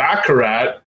about in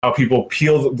Baccarat how people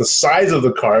peel the size of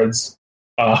the cards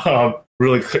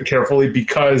really carefully,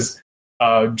 because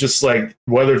just like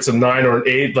whether it's a 9 or an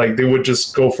 8, like they would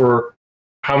just go for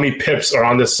how many pips are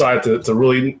on this side to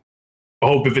really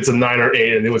hope if it's a 9 or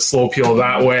 8, and they would slow peel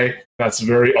that way. That's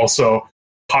very also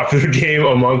popular game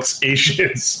amongst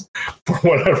Asians for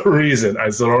whatever reason. I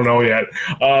still don't know yet.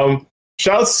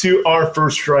 Shouts to our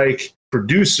First Strike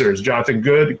producers, Jonathan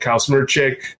Good, Kyle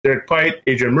Smirchik, Derek Pite,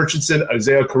 Adrian Murchison,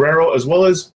 Isaiah Carrero, as well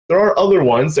as there are other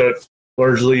ones that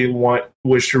largely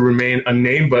wish to remain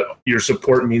unnamed, but your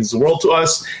support means the world to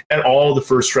us and all the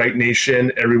First Strike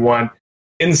Nation, everyone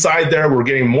inside there. We're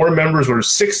getting more members. We're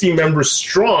 60 members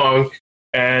strong,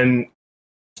 and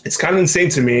it's kind of insane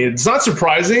to me. It's not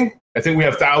surprising. I think we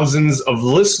have thousands of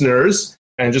listeners,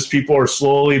 and just people are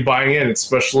slowly buying in,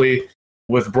 especially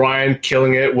with Brian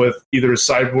killing it with either his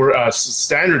sideboard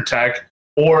standard tech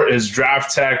or his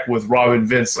draft tech with Robin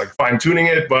Vince, like fine-tuning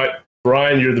it. But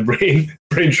Brian, you're the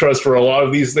brain trust for a lot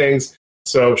of these things.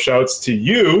 So shouts to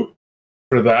you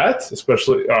for that,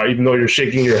 especially even though you're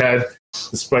shaking your head,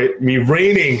 despite me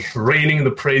raining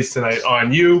the praise tonight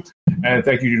on you. And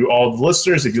thank you to all the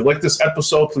listeners. If you like this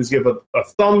episode, please give a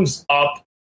thumbs up.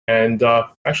 And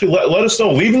actually, let us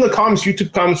know. Leave in the comments,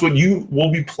 YouTube comments, what you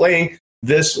will be playing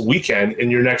this weekend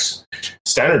in your next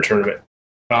standard tournament.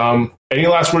 Any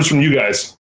last words from you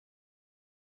guys?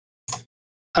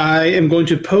 I am going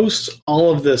to post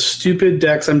all of the stupid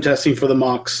decks I'm testing for the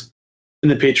mocks in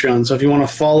the Patreon. So if you want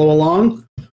to follow along,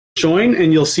 join,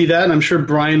 and you'll see that. And I'm sure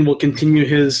Brian will continue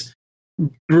his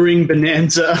brewing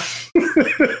bonanza,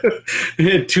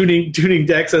 tuning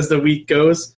decks as the week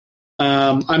goes.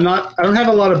 I don't have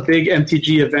a lot of big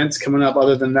MTG events coming up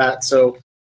other than that, so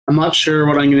I'm not sure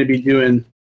what I'm going to be doing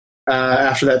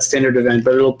after that standard event,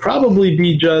 but it'll probably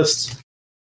be just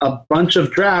a bunch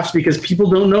of drafts because people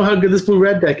don't know how good this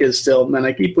blue-red deck is still, and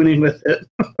I keep winning with it.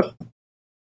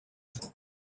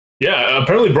 Yeah,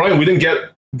 apparently, Brian, we didn't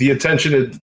get the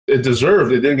attention it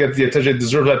deserved. It didn't get the attention it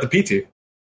deserved at the PT.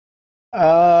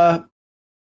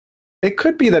 It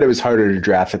could be that it was harder to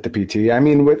draft at the PT. I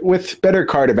mean, with better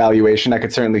card evaluation, I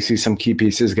could certainly see some key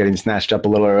pieces getting snatched up a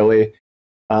little early.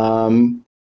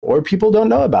 Or people don't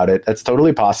know about it. That's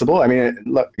totally possible. I mean,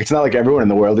 look, it's not like everyone in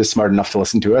the world is smart enough to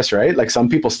listen to us, right? Like some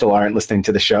people still aren't listening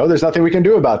to the show. There's nothing we can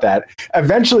do about that.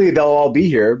 Eventually, they'll all be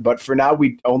here. But for now,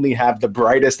 we only have the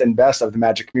brightest and best of the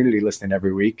Magic community listening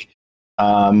every week.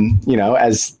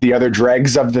 As the other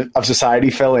dregs of society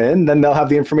fill in, then they'll have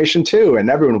the information too, and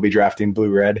everyone will be drafting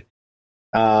blue-red.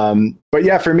 But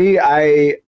yeah, for me,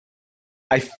 I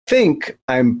think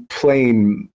I'm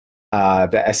playing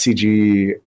the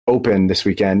SCG Open this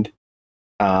weekend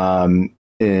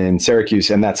in Syracuse,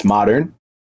 and that's Modern.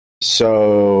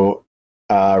 So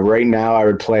right now, I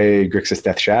would play Grixis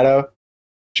Death Shadow,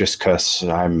 just because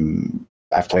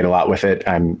I've played a lot with it.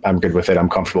 I'm good with it. I'm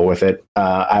comfortable with it.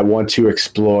 I want to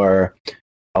explore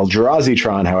Eldrazi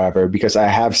Tron, however, because I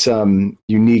have some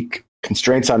unique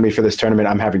constraints on me for this tournament.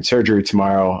 I'm having surgery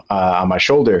tomorrow on my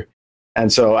shoulder,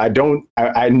 and so I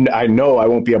know I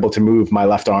won't be able to move my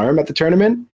left arm at the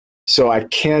tournament. So I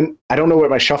don't know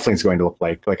what my shuffling is going to look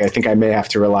like. Like, I think I may have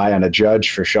to rely on a judge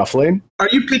for shuffling. Are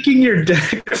you picking your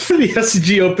deck for the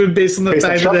SCG Open based on the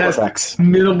fact that it has effects?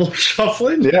 Minimal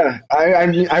shuffling? Yeah,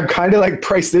 I'm kind of like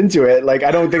priced into it. Like,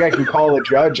 I don't think I can call a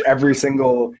judge every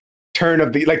single turn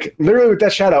of literally with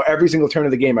Death Shadow, every single turn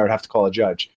of the game, I would have to call a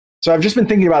judge. So I've just been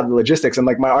thinking about the logistics, and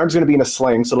like my arm's going to be in a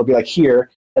sling, so it'll be like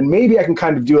here, and maybe I can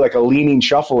kind of do like a leaning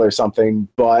shuffle or something,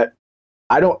 but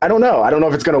I don't know. I don't know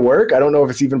if it's going to work. I don't know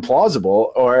if it's even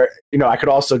plausible. Or, I could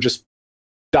also just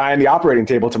die on the operating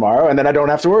table tomorrow, and then I don't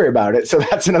have to worry about it. So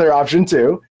that's another option,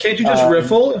 too. Can't you just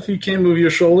riffle if you can't move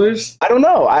your shoulders? I don't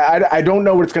know. I don't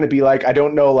know what it's going to be like. I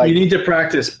don't know. You need to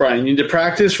practice, Brian. You need to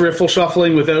practice riffle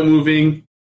shuffling without moving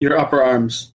your upper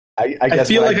arms. I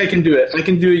feel like I can do it. I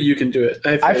can do it. You can do it.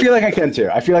 I feel like I can, too.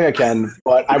 I feel like I can.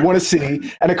 But I want to see.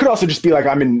 And it could also just be like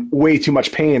I'm in way too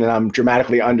much pain, and I'm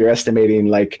dramatically underestimating,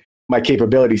 my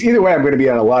capabilities. Either way, I'm going to be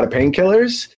on a lot of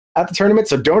painkillers at the tournament,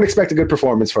 so don't expect a good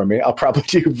performance from me. I'll probably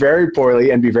do very poorly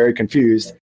and be very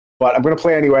confused, but I'm going to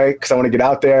play anyway because I want to get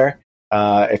out there.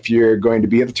 If you're going to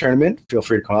be at the tournament, feel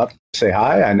free to come up, say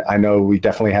hi. And I know we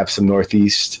definitely have some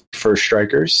Northeast first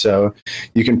strikers, so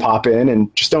you can pop in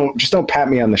and just don't pat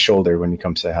me on the shoulder when you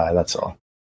come say hi. That's all.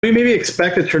 We maybe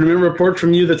expect a tournament report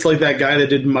from you that's like that guy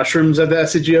that did mushrooms at the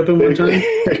SCG Open one time.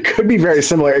 It could be very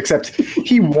similar, except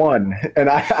he won, and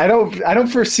I don't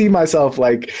foresee myself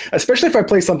especially if I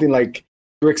play something like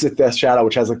Grixis Death Shadow,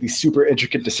 which has these super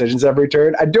intricate decisions every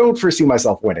turn. I don't foresee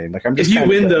myself winning. I'm just. If you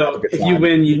win, though,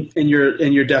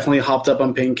 you're definitely hopped up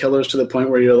on painkillers to the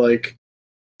point where you're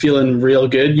feeling real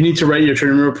good, you need to write your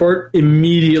tournament report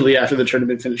immediately after the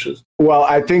tournament finishes. Well,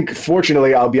 I think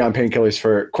fortunately I'll be on painkillers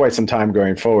for quite some time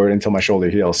going forward until my shoulder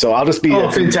heals. So I'll just be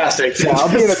fantastic. Yeah,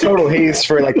 I'll be in a total haze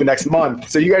for like the next month.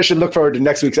 So you guys should look forward to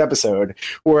next week's episode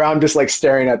where I'm just like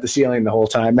staring at the ceiling the whole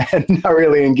time and not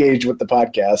really engaged with the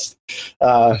podcast.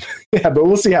 Yeah, but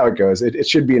we'll see how it goes. It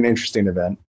should be an interesting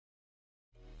event.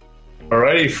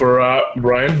 Alrighty, for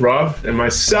Brian, Rob, and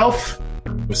myself,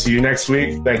 we'll see you next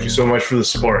week. Thank you so much for the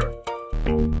support.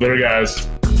 Later, guys.